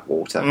York tap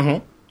water.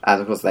 Mm-hmm.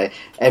 And of course,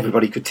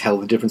 everybody could tell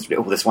the difference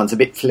between, this one's a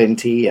bit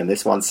flinty, and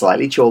this one's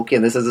slightly chalky,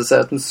 and this has a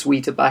certain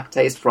sweeter back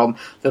taste from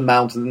the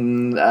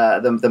mountain,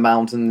 the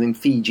mountain in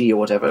Fiji or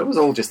whatever. It was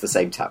all just the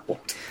same tap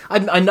water.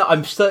 I know.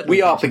 I'm certain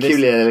we are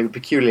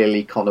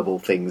peculiarly connable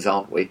things,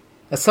 aren't we?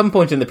 At some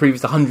point in the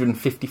previous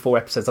 154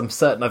 episodes, I'm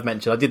certain I've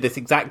mentioned I did this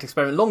exact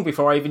experiment long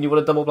before I even knew what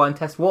a double-blind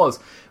test was.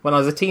 When I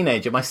was a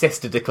teenager, my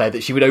sister declared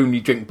that she would only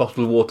drink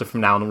bottled water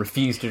from now on and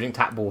refuse to drink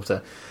tap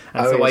water.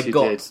 And so I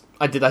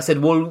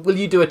said, well, will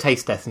you do a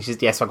taste test? And she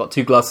said, yes. So I got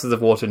 2 glasses of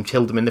water and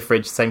chilled them in the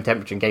fridge, same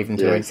temperature, and gave them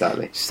to her.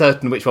 Exactly.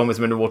 Certain which one was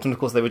mineral water, and of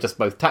course they were just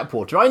both tap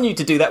water. I knew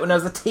to do that when I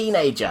was a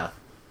teenager.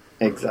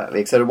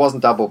 Exactly. Except it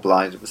wasn't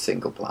double-blind, it was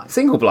single-blind.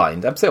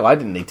 Single-blind, absolutely. I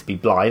didn't need to be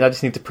blind, I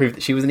just needed to prove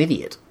that she was an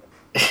idiot.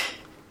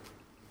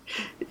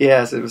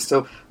 Yes, it was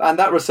still, and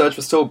that research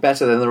was still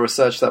better than the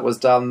research that was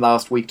done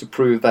last week to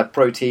prove that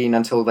protein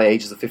until the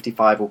ages of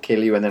 55 will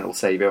kill you and then it will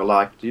save your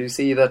life. Did you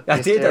see that?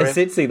 I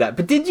did see that.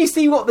 But did you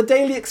see what the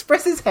Daily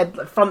Express's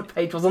front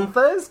page was on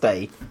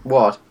Thursday?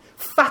 What?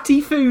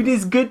 Fatty food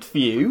is good for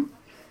you.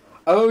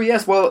 Oh,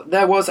 yes. Well,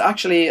 there was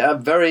actually a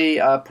very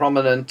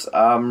prominent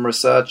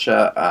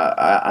researcher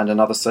and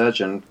another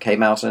surgeon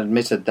came out and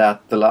admitted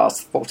that the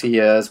last 40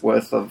 years'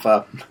 worth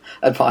of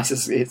advice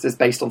is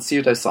based on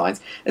pseudoscience.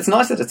 It's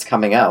nice that it's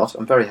coming out.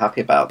 I'm very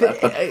happy about that.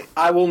 But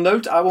I will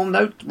note,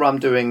 Rum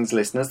Doings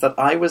listeners, that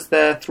I was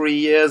there 3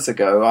 years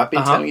ago. I've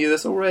been telling you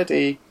this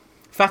already.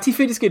 Fatty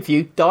food is good for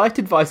you. Diet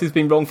advice has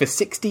been wrong for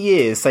 60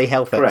 years, say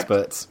health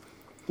experts.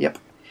 Yep.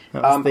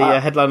 That was the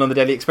headline on the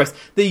Daily Express.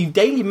 The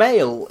Daily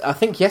Mail, I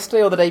think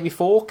yesterday or the day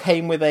before,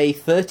 came with a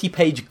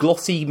 30-page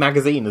glossy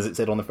magazine, as it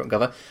said on the front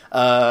cover,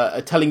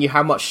 telling you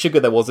how much sugar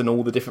there was in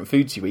all the different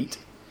foods you eat.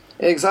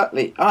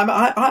 Exactly.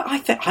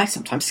 I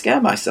sometimes scare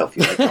myself.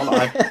 You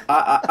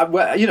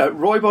know,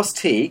 Rooibos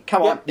tea.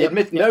 Come on,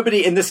 admit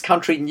nobody in this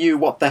country knew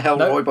what the hell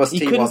Rooibos tea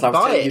was. You couldn't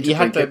buy it.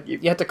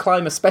 You had to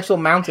climb a special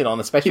mountain on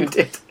a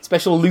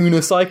special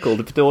lunar cycle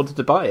in order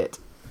to buy it.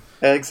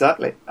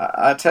 Exactly.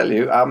 I tell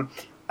you.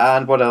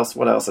 And what else?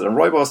 And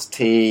Rooibos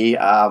tea,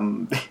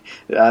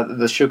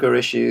 the sugar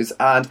issues,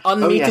 and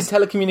unmetered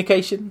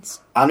telecommunications.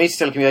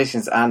 Unmetered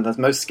telecommunications, and the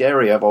most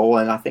scary of all,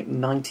 in I think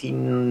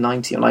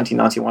 1990 or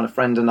 1991, a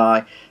friend and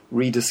I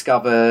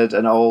rediscovered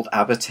an old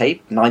ABBA tape.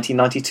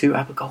 1992,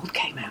 ABBA Gold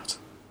came out.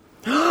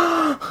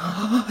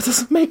 It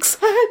doesn't make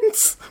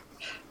sense.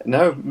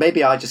 No,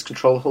 maybe I just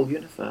control the whole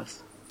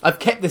universe. I've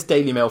kept this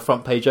Daily Mail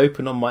front page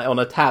open on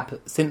a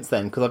tab since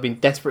then because I've been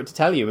desperate to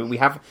tell you. We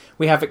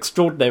have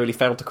extraordinarily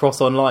failed to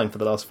cross online for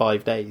the last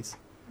 5 days.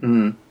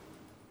 Mm.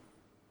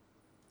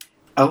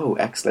 Oh,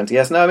 excellent!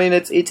 Yes, no, I mean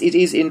it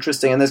is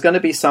interesting, and there's going to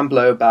be some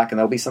blowback, and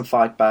there'll be some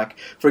fight back.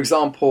 For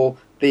example,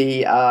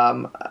 the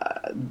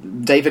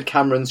David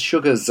Cameron's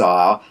sugar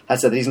czar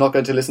has said that he's not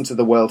going to listen to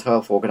the World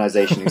Health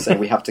Organization, who's saying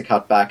we have to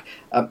cut back.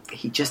 By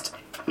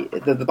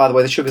the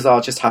way, the sugar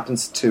czar just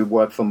happens to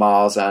work for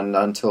Mars, and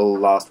until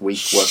last week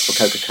worked for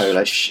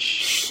Coca-Cola.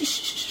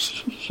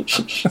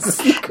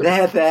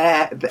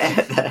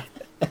 There.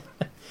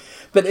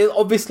 But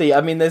obviously, I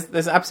mean,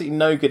 there's absolutely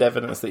no good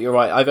evidence that you're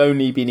right. I've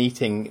only been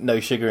eating no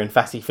sugar and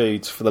fatty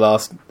foods for the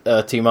last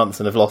 2 months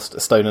and have lost 1.5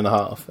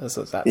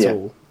 stones. That's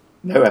all.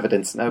 No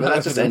evidence. No,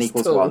 that's just n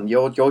equals 1.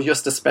 You're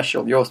just a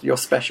special. You're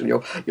special.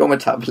 Your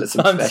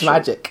metabolism's I'm special.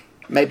 magic.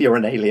 Maybe you're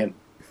an alien.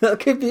 That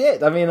could be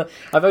it. I mean,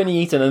 I've only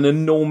eaten an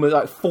enormous,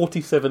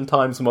 47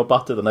 times more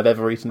butter than I've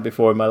ever eaten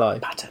before in my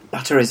life.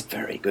 Butter is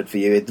very good for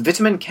you.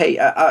 Vitamin K,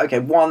 okay,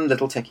 one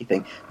little techie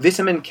thing.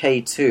 Vitamin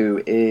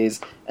K2 is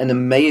an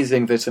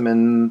amazing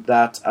vitamin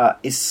that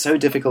is so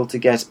difficult to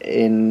get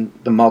in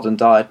the modern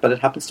diet, but it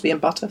happens to be in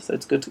butter, so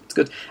it's good. It's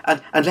good.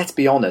 And let's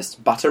be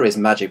honest, butter is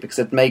magic because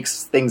it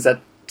makes things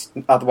that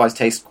otherwise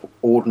taste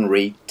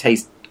ordinary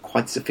taste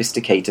quite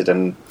sophisticated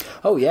and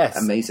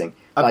amazing.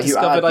 I've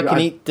discovered I can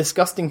eat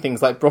disgusting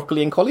things like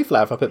broccoli and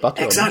cauliflower if I put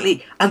butter on.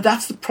 Exactly, and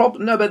that's the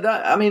problem. No, but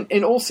I mean,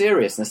 in all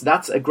seriousness,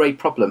 that's a great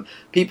problem.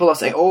 People are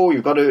saying, "Oh,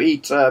 you've got to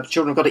eat.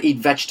 Children have got to eat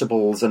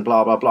vegetables and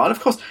blah blah blah." And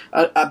of course,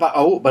 but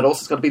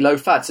also it's got to be low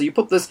fat. So you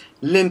put this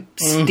limp,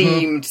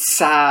 steamed,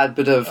 sad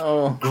bit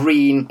of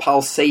green,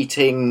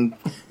 pulsating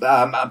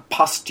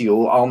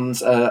pustule on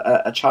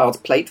a child's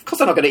plate. Of course,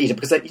 they're not going to eat it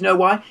because you know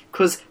why?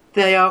 Because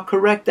they are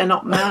correct. They're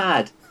not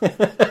mad.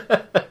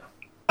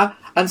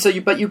 And so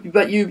you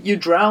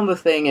drown the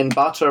thing in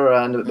butter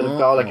and a bit of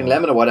garlic and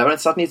lemon or whatever,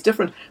 and suddenly it's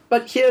different.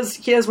 But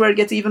here's where it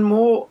gets even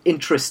more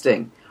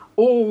interesting.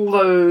 All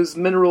those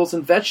minerals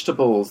and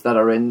vegetables that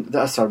are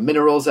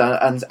minerals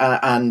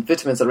and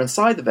vitamins that are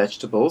inside the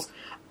vegetables,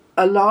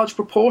 a large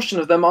proportion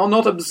of them are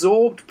not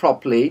absorbed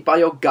properly by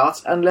your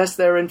gut unless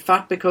they're in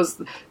fat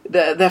because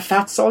they're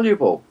fat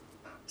soluble.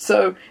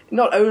 So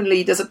not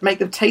only does it make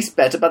them taste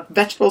better, but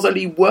vegetables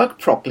only work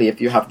properly if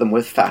you have them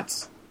with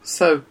fats.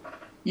 So,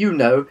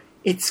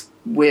 it's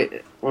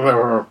weird.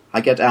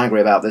 I get angry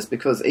about this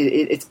because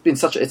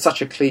it's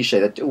such a cliche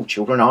that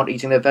children aren't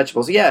eating their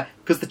vegetables. Yeah,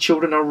 because the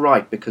children are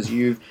right because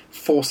you're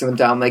forcing them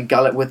down their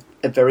gullet with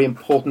a very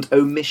important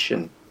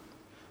omission.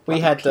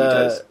 We had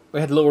Laura's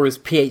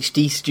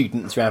PhD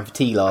students round for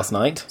tea last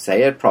night.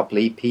 Say it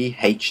properly,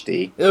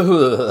 PhD.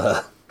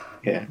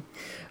 Yeah.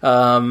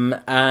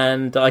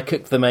 And I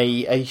cooked them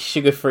a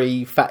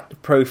sugar-free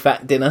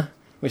pro-fat dinner,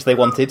 which they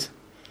wanted.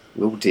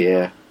 Oh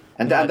dear.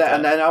 And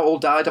they all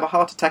died of a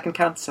heart attack and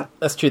cancer.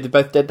 That's true, they're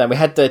both dead now. We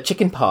had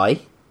chicken pie.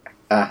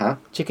 Uh-huh.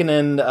 Chicken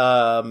and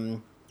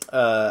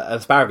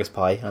asparagus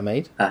pie I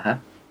made. Uh-huh.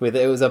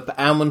 It was an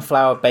almond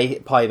flour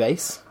pie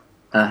base.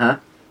 Uh-huh.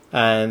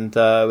 And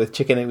with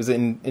chicken it was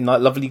in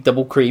like lovely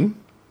double cream.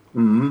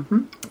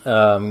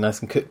 Mm-hmm. Nice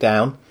and cooked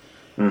down.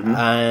 Mm-hmm.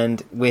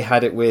 And we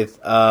had it with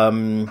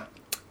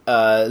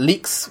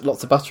leeks,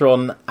 lots of butter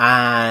on,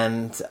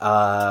 and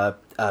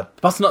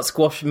butternut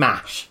squash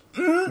mash.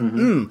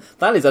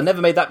 That is, I've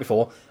never made that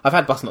before. I've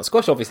had butternut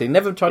squash, obviously,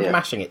 never tried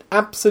mashing it.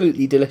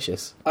 Absolutely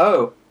delicious.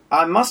 Oh,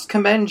 I must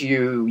commend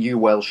you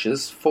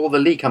Welshers, for the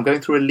leek. I'm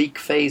going through a leek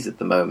phase at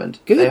the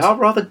moment. Good. They are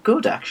rather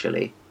good,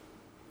 actually.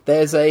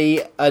 There's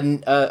a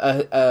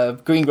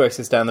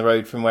greengrocers down the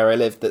road from where I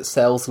live that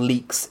sells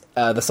leeks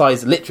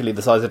literally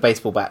the size of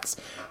baseball bats,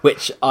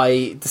 which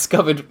I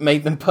discovered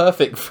made them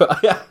perfect for...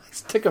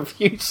 took a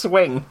huge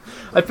swing.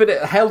 I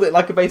held it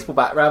like a baseball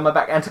bat around my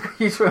back and took a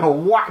huge swing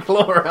and whacked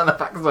Laura around the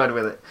backside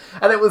with it.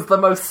 And it was the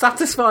most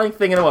satisfying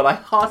thing in the world. I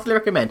heartily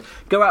recommend.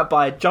 Go out,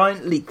 buy a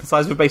giant leek the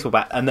size of a baseball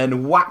bat and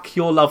then whack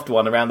your loved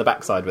one around the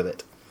backside with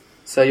it.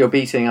 So you're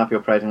beating up your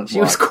pregnant wife. She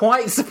was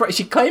quite surprised.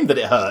 She claimed that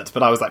it hurt,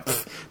 but I was like,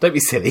 don't be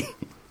silly.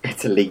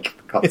 It's a leak.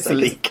 It's a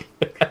leak.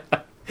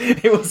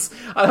 It was,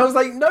 and I was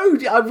like, no,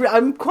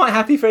 I'm quite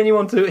happy for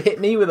anyone to hit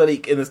me with a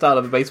leek in the style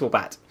of a baseball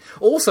bat.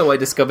 Also, I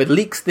discovered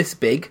leeks this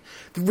big.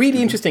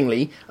 Really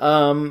interestingly,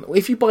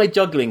 if you buy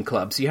juggling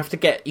clubs, you have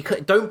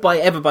to don't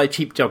ever buy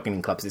cheap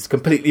juggling clubs. It's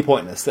completely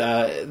pointless.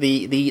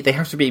 They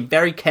have to be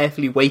very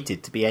carefully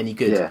weighted to be any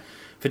good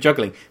for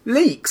juggling.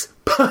 Leeks,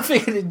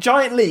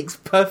 giant leeks,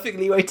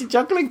 perfectly weighted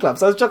juggling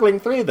clubs. I was juggling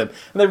 3 of them,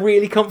 and they're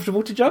really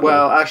comfortable to juggle.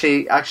 Well,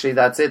 actually,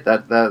 that's it.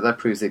 That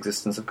proves the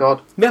existence of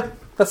God. Yeah,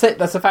 that's it.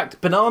 That's a fact.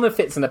 Banana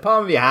fits in the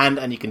palm of your hand,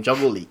 and you can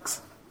juggle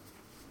leeks.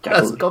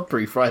 That's God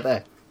proof right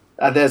there.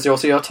 And there's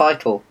also your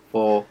title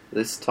for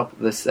this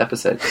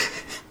episode.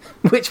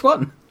 Which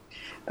one?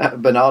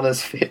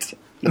 Bananas fit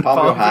the palm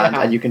of your hand,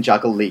 and you can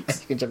juggle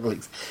leeks. You can juggle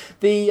leeks.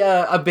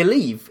 I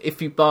believe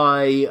if you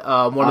buy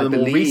one of the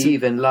more recent... I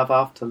believe in love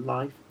after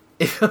life.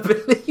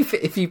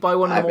 If you buy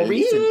one of the more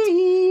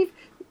recent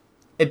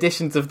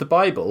editions of the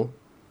Bible,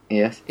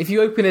 yes, if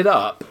you open it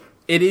up,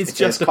 it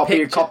just a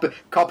picture.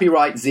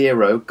 Copyright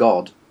 0,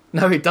 God.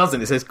 No, it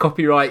doesn't. It says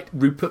copyright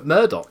Rupert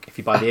Murdoch. If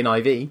you buy the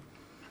NIV,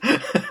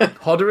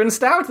 Hodder and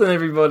Stoughton,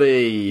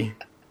 everybody.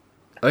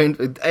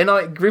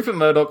 Rupert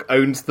Murdoch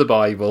owns the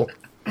Bible.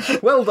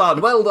 Well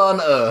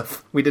done,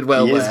 Earth. We did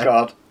well there. He is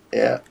God.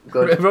 Yeah,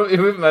 good.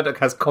 Rupert Murdoch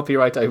has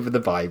copyright over the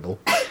Bible.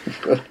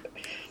 Good.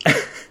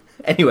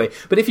 Anyway,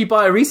 but if you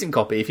buy a recent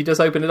copy, if you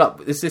just open it up,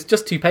 it's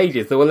just 2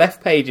 pages. The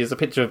left page is a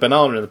picture of a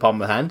banana in the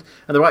palm of the hand,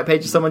 and the right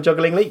page is someone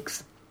juggling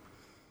leeks.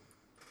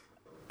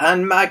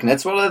 And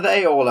magnets, what are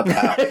they all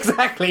about?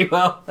 Exactly,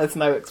 well, there's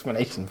no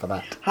explanation for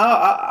that.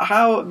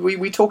 How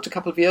we talked a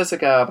couple of years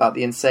ago about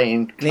the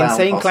Insane Clown Posse. The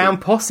Insane Clown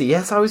Posse,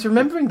 yes, I was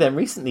remembering them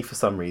recently for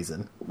some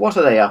reason. What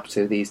are they up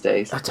to these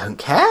days? I don't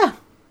care.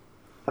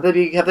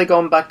 Have they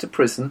gone back to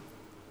prison?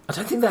 I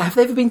don't think have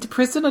they ever been to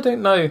prison? I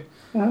don't know.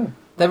 Oh.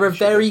 They're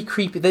very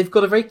creepy. They've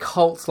got a very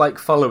cult-like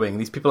following.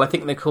 These people, I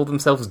think they call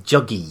themselves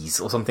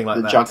Juggies or something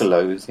like that.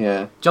 Juggalos,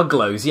 yeah.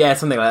 Juggalos, yeah,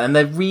 something like that. And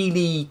they're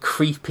really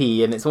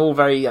creepy, and it's all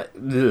very... ugh.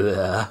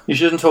 You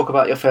shouldn't talk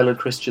about your fellow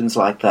Christians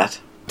like that.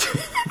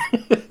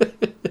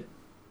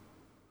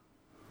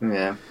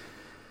 Yeah.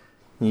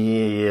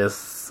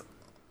 Yes.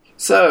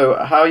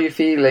 So, how are you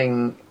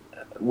feeling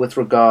with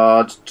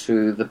regard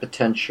to the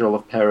potential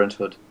of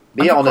parenthood?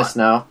 Be honest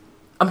now.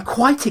 I'm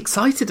quite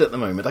excited at the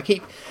moment. I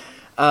keep...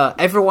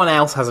 everyone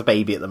else has a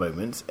baby at the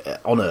moment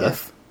on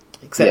Earth,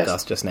 except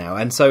us just now,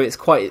 and so it's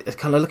kind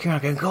of looking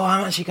around going, "God,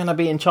 I'm actually going to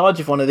be in charge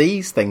of one of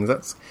these things."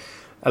 That's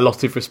a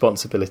lot of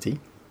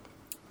responsibility.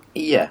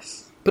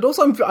 Yes, but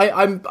also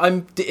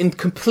I'm in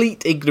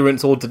complete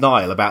ignorance or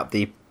denial about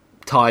the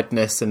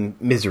tiredness and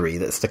misery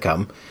that's to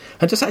come,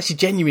 and just actually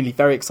genuinely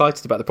very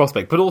excited about the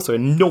prospect, but also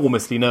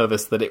enormously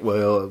nervous that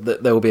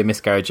there will be a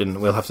miscarriage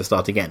and we'll have to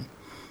start again.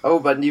 Oh,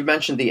 but you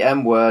mentioned the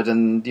M word,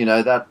 and,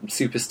 that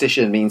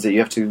superstition means that you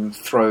have to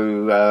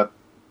throw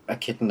a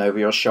kitten over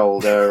your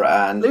shoulder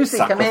and Lucy,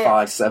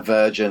 sacrifice a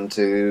virgin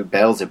to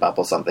Beelzebub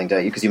or something,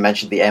 don't you? Because you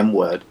mentioned the M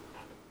word.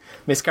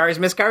 Miscarriage.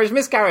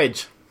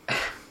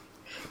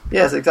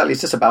 Yes, exactly.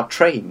 It's just about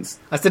trains.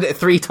 I said it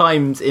 3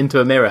 times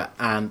into a mirror,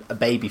 and a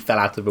baby fell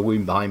out of a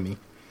womb behind me.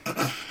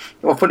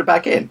 Well, put it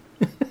back in.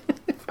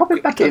 Pop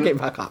it back in. Get it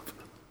back up.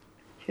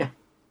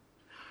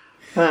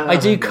 I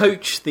do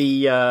coach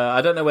the,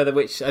 I don't know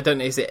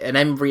is it an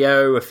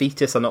embryo, a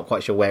fetus? I'm not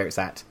quite sure where it's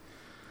at.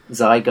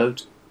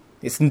 Zygote?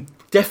 It's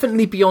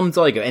definitely beyond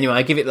zygote. Anyway,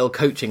 I give it little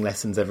coaching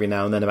lessons every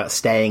now and then about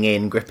staying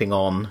in, gripping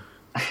on.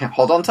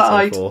 Hold on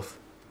tight. So forth.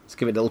 Just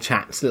give it little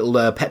chats,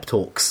 little pep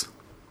talks.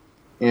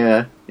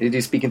 Yeah, you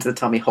do speak into the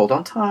tummy, hold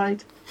on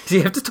tight. Do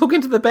you have to talk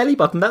into the belly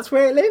button? That's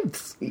where it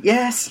lives.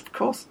 Yes, of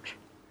course.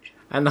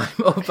 And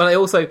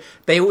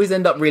they always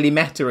end up really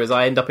meta as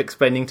I end up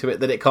explaining to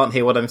it that it can't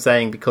hear what I'm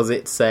saying because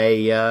it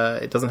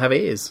doesn't have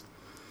ears.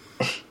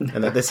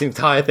 And that this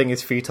entire thing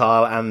is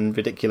futile and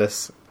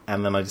ridiculous,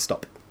 and then I just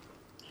stop.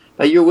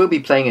 But you will be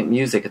playing it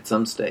music at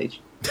some stage.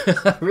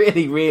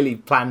 Really, really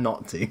plan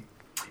not to.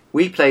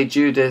 We played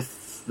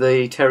Judith,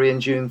 the Terry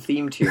and June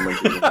theme tune when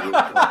she was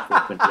quite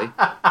frequently.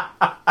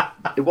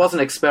 It was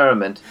an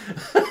experiment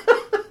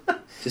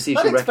to see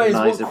if she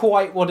recognised it.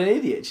 Quite what an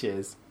idiot she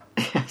is.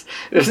 Yes.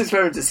 It was an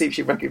experiment to see if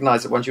she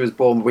recognised it when she was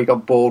born, but we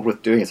got bored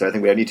with doing it, so I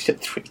think we only did it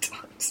 3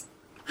 times.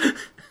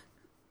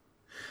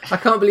 I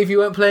can't believe you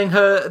weren't playing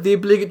her the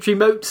obligatory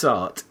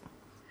Mozart.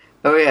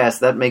 Oh yes,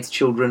 that makes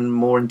children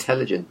more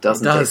intelligent,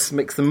 doesn't it? It does,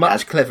 makes them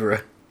much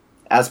cleverer.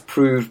 As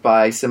proved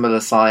by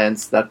similar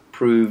science, that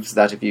proves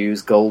that if you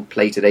use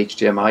gold-plated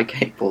HDMI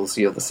cables,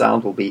 the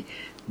sound will be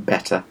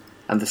better,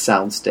 and the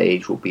sound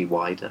stage will be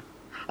wider.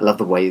 I love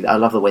the way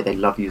they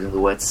love using the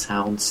word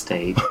sound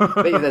stage.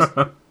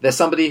 There's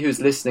somebody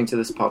who's listening to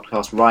this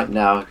podcast right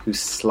now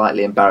who's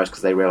slightly embarrassed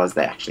because they realise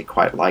they actually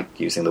quite like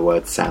using the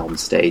word sound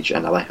stage,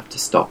 and now they have to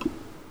stop.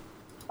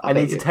 I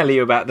need to tell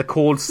you about the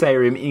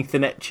Chord-Sarium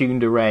Ethernet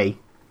tuned array.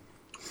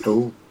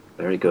 Oh,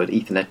 very good.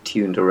 Ethernet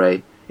tuned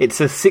array.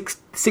 It's a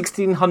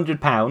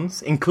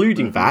 £1,600,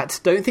 including VAT.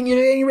 Don't think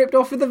you're getting ripped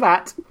off with the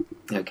VAT.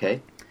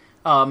 Okay.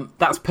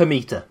 That's per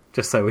metre,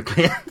 just so we're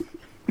clear.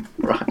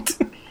 Right.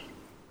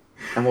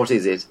 And what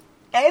is it?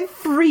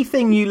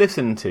 Everything you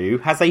listen to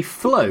has a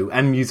flow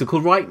and musical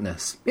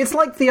rightness. It's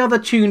like the other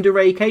tuned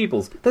array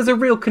cables. There's a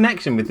real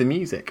connection with the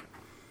music.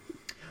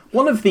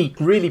 One of the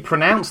really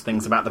pronounced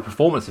things about the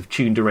performance of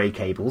tuned array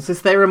cables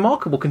is their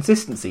remarkable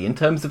consistency in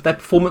terms of their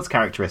performance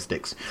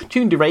characteristics.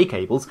 Tuned array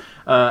cables,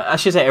 I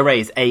should say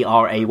arrays,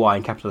 A-R-A-Y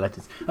in capital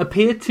letters,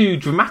 appear to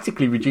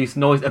dramatically reduce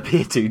noise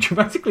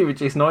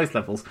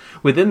levels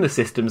within the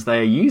systems they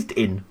are used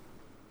in.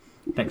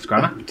 Thanks,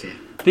 Grammar.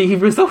 The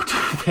result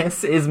of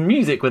this is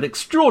music with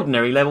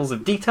extraordinary levels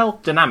of detail,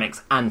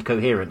 dynamics, and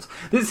coherence.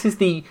 This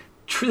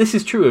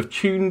is true of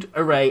tuned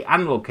array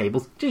analog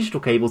cables, digital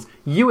cables,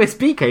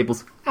 USB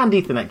cables, and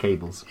Ethernet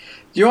cables.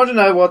 Do you want to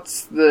know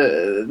what's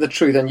the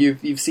truth? And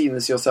you've seen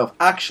this yourself.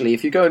 Actually,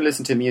 if you go and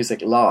listen to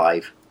music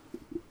live,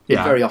 it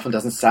very often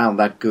doesn't sound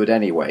that good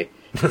anyway.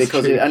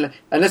 Because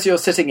unless you're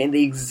sitting in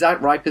the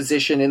exact right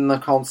position in the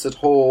concert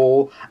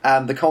hall,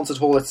 and the concert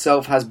hall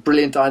itself has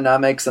brilliant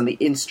dynamics, and the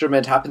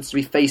instrument happens to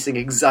be facing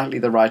exactly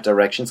the right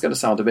direction, it's going to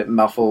sound a bit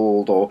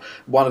muffled, or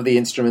one of the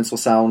instruments will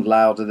sound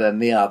louder than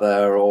the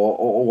other,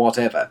 or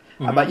whatever.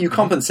 Mm-hmm. But you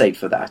compensate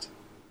for that.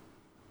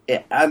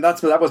 And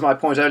that was my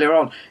point earlier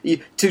on.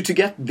 To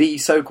get the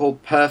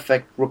so-called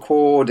perfect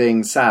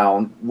recorded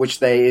sound, which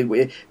they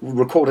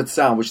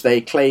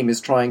claim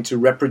is trying to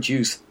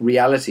reproduce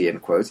reality, in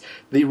quotes,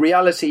 the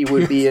reality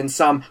would be in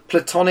some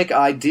platonic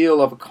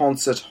ideal of a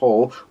concert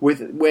hall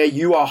where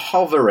you are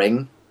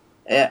hovering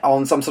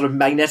on some sort of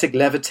magnetic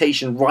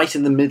levitation right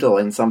in the middle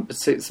in some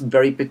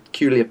very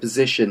peculiar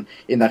position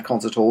in that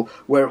concert hall,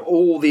 where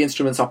all the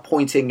instruments are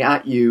pointing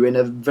at you in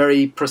a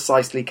very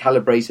precisely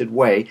calibrated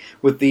way,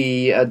 with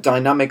the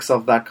dynamics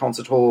of that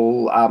concert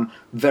hall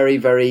very,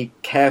 very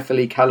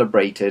carefully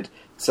calibrated,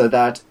 so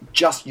that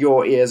just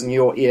your ears and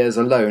your ears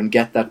alone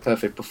get that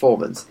perfect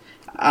performance.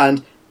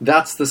 And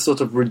that's the sort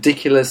of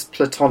ridiculous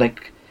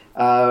platonic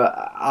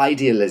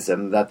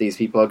idealism that these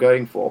people are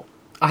going for.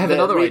 I have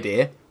another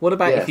idea. What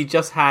about if you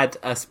just had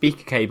a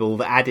speaker cable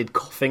that added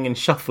coughing and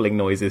shuffling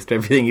noises to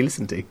everything you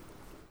listen to?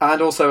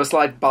 And also a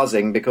slight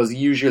buzzing, because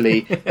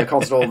usually a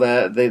concert hall,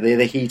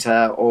 the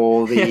heater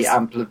or the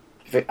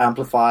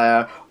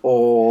amplifier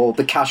or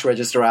the cash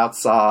register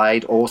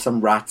outside or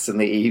some rats in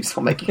the eaves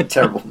are making a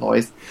terrible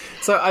noise.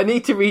 So I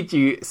need to read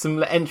you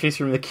some entries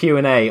from the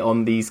Q&A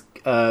on these.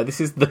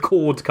 This is the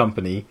Cord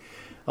Company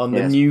on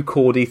the new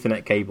Cord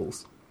Ethernet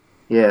cables.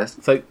 Yes.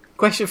 So...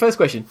 First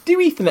question. Do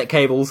Ethernet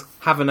cables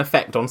have an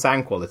effect on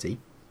sound quality?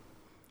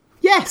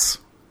 Yes.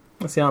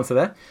 That's the answer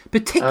there.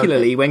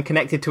 Particularly when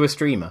connected to a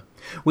streamer.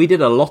 We did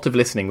a lot of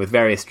listening with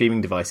various streaming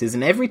devices,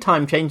 and every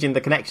time changing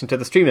the connection to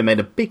the streamer made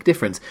a big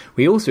difference.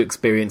 We also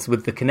experienced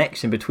with the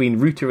connection between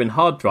router and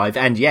hard drive,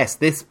 and yes,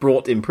 this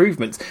brought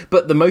improvements,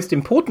 but the most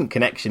important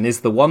connection is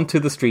the one to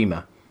the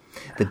streamer.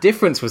 The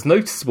difference was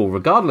noticeable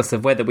regardless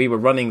of whether we were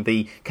running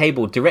the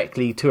cable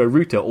directly to a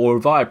router or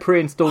via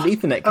pre-installed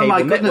Ethernet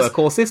cable network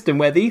or system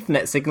where the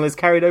Ethernet signal is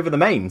carried over the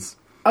mains.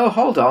 Oh,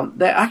 hold on.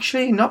 They're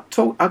actually not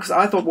talking... Because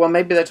I thought, well,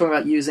 maybe they're talking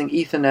about using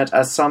Ethernet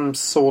as some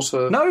sort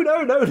of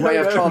way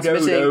of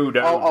transmitting...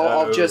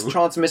 Of just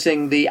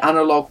transmitting the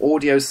analog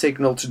audio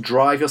signal to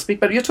drive your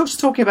speaker. But you're just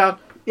talking about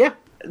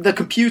the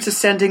computer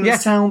sending the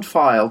sound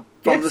file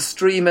from the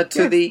streamer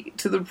to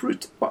the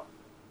router. What?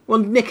 Well,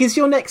 Nick, is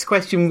your next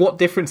question, what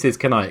differences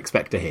can I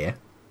expect to hear?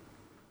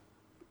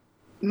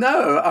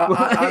 No,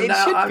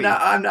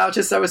 I'm now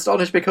just so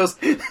astonished because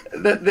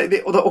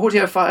the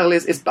audio file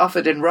is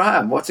buffered in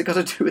RAM. What's it got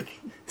to do with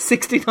it?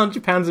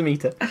 £1,600 a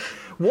metre.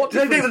 What do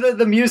you think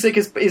the music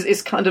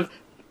is kind of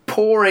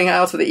pouring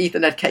out of the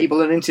Ethernet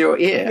cable and into your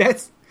ear?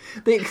 Yes.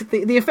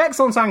 The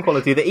effects on sound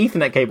quality that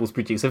Ethernet cables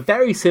produce are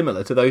very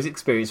similar to those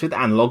experienced with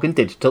analog and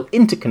digital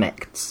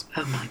interconnects.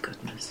 Oh my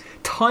goodness.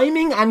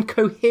 Timing and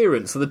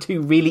coherence are the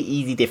two really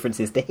easy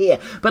differences to hear,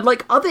 but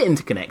like other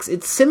interconnects,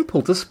 it's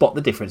simple to spot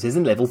the differences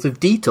in levels of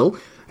detail,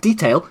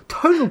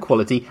 tonal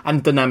quality,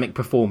 and dynamic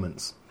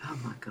performance. Oh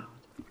my god.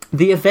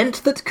 The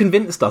event that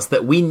convinced us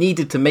that we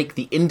needed to make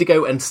the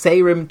Indigo and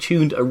Serum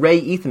tuned array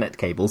Ethernet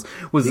cables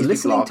was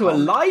listening to a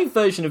live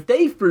version of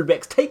Dave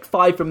Brubeck's Take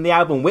 5 from the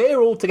album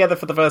We're All Together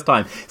for the First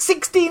Time.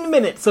 16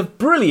 minutes of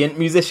brilliant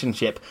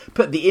musicianship.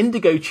 Put the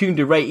Indigo tuned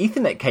array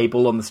Ethernet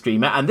cable on the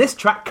streamer and this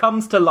track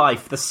comes to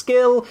life. The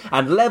skill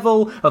and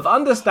level of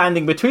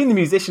understanding between the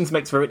musicians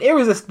makes for an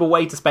irresistible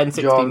way to spend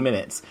 16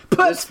 minutes.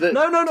 But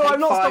no, I'm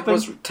not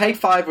stopping. Take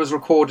 5 was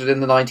recorded in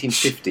the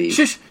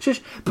 1950s.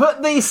 Shush.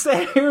 Put the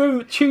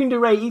Serum tuned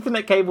array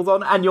Ethernet cables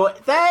on and you're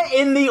there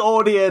in the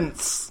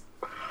audience.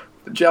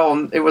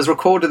 John, it was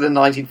recorded in the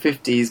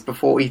 1950s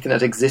before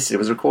Ethernet existed. It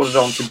was recorded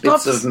onto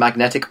bits of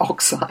magnetic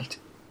oxide.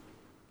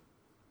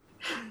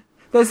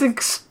 There's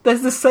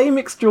the same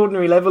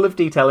extraordinary level of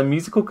detail and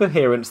musical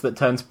coherence that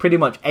turns pretty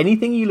much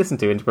anything you listen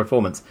to into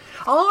performance.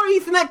 Are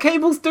Ethernet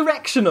cables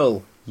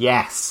directional?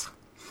 Yes.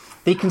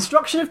 The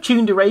construction of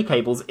tuned array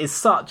cables is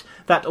such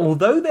that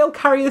although they'll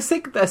carry a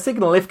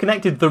signal if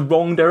connected the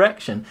wrong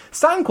direction,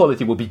 sound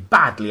quality will be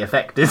badly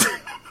affected.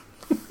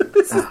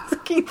 This is the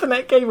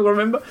Ethernet cable,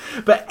 remember?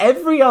 But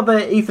every other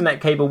Ethernet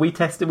cable we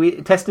tested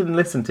and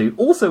listened to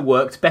also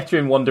worked better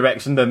in one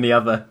direction than the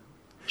other.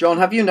 John,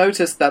 have you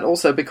noticed that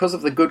also because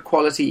of the good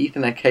quality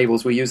Ethernet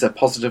cables we use at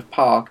Positive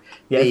Park,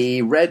 Yes.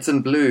 the reds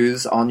and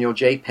blues on your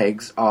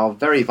JPEGs are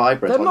very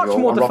vibrant They're on much your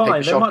more on Rock, Paper,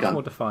 defined. They're much Shotgun.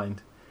 more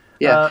defined.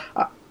 Yeah.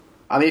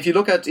 I mean, if you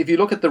look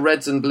at the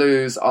reds and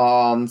blues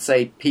on,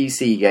 say,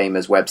 PC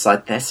Gamer's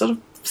website, they're sort of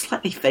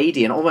slightly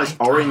fadey and almost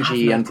I have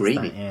orangey and noticed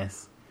greeny, that,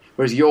 yes.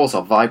 whereas yours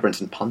are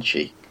vibrant and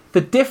punchy. The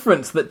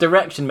difference that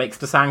direction makes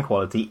to sound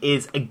quality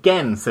is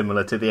again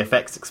similar to the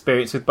effects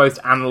experienced with both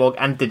analog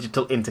and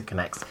digital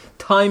interconnects.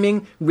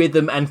 Timing,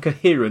 rhythm, and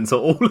coherence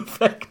are all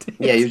affected.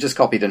 Yeah, you just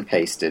copied and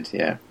pasted.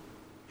 Yeah.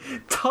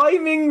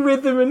 Timing,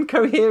 rhythm, and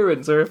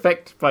coherence are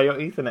affected by your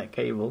Ethernet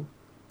cable.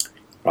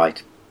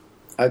 Right.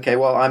 Okay.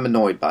 Well, I'm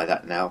annoyed by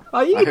that now.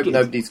 Are you? I hope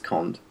nobody's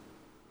conned.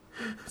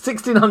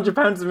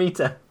 £1,600 a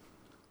metre.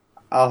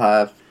 I'll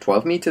have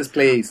 12 meters,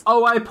 please.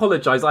 Oh, I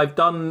apologise. I've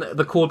done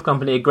the Cord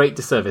Company a great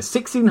disservice.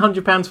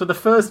 £1,600 for the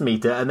first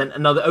metre, and then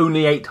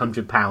only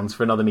 £800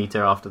 for another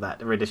metre after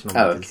that, or additional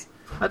Oh, metres.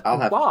 I'll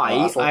have- Why?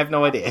 I'll- I have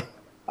no idea.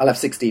 I'll have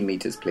 16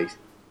 meters, please.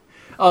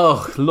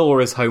 Oh,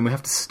 Laura's home. We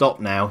have to stop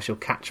now. She'll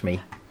catch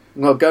me.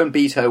 Well, go and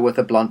beat her with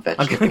a blunt I'm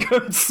vegetable. going to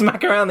go and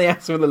smack her around the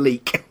ass with a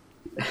leak.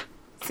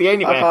 It's the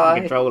only way I Bye-bye.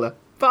 can control her.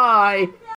 Bye!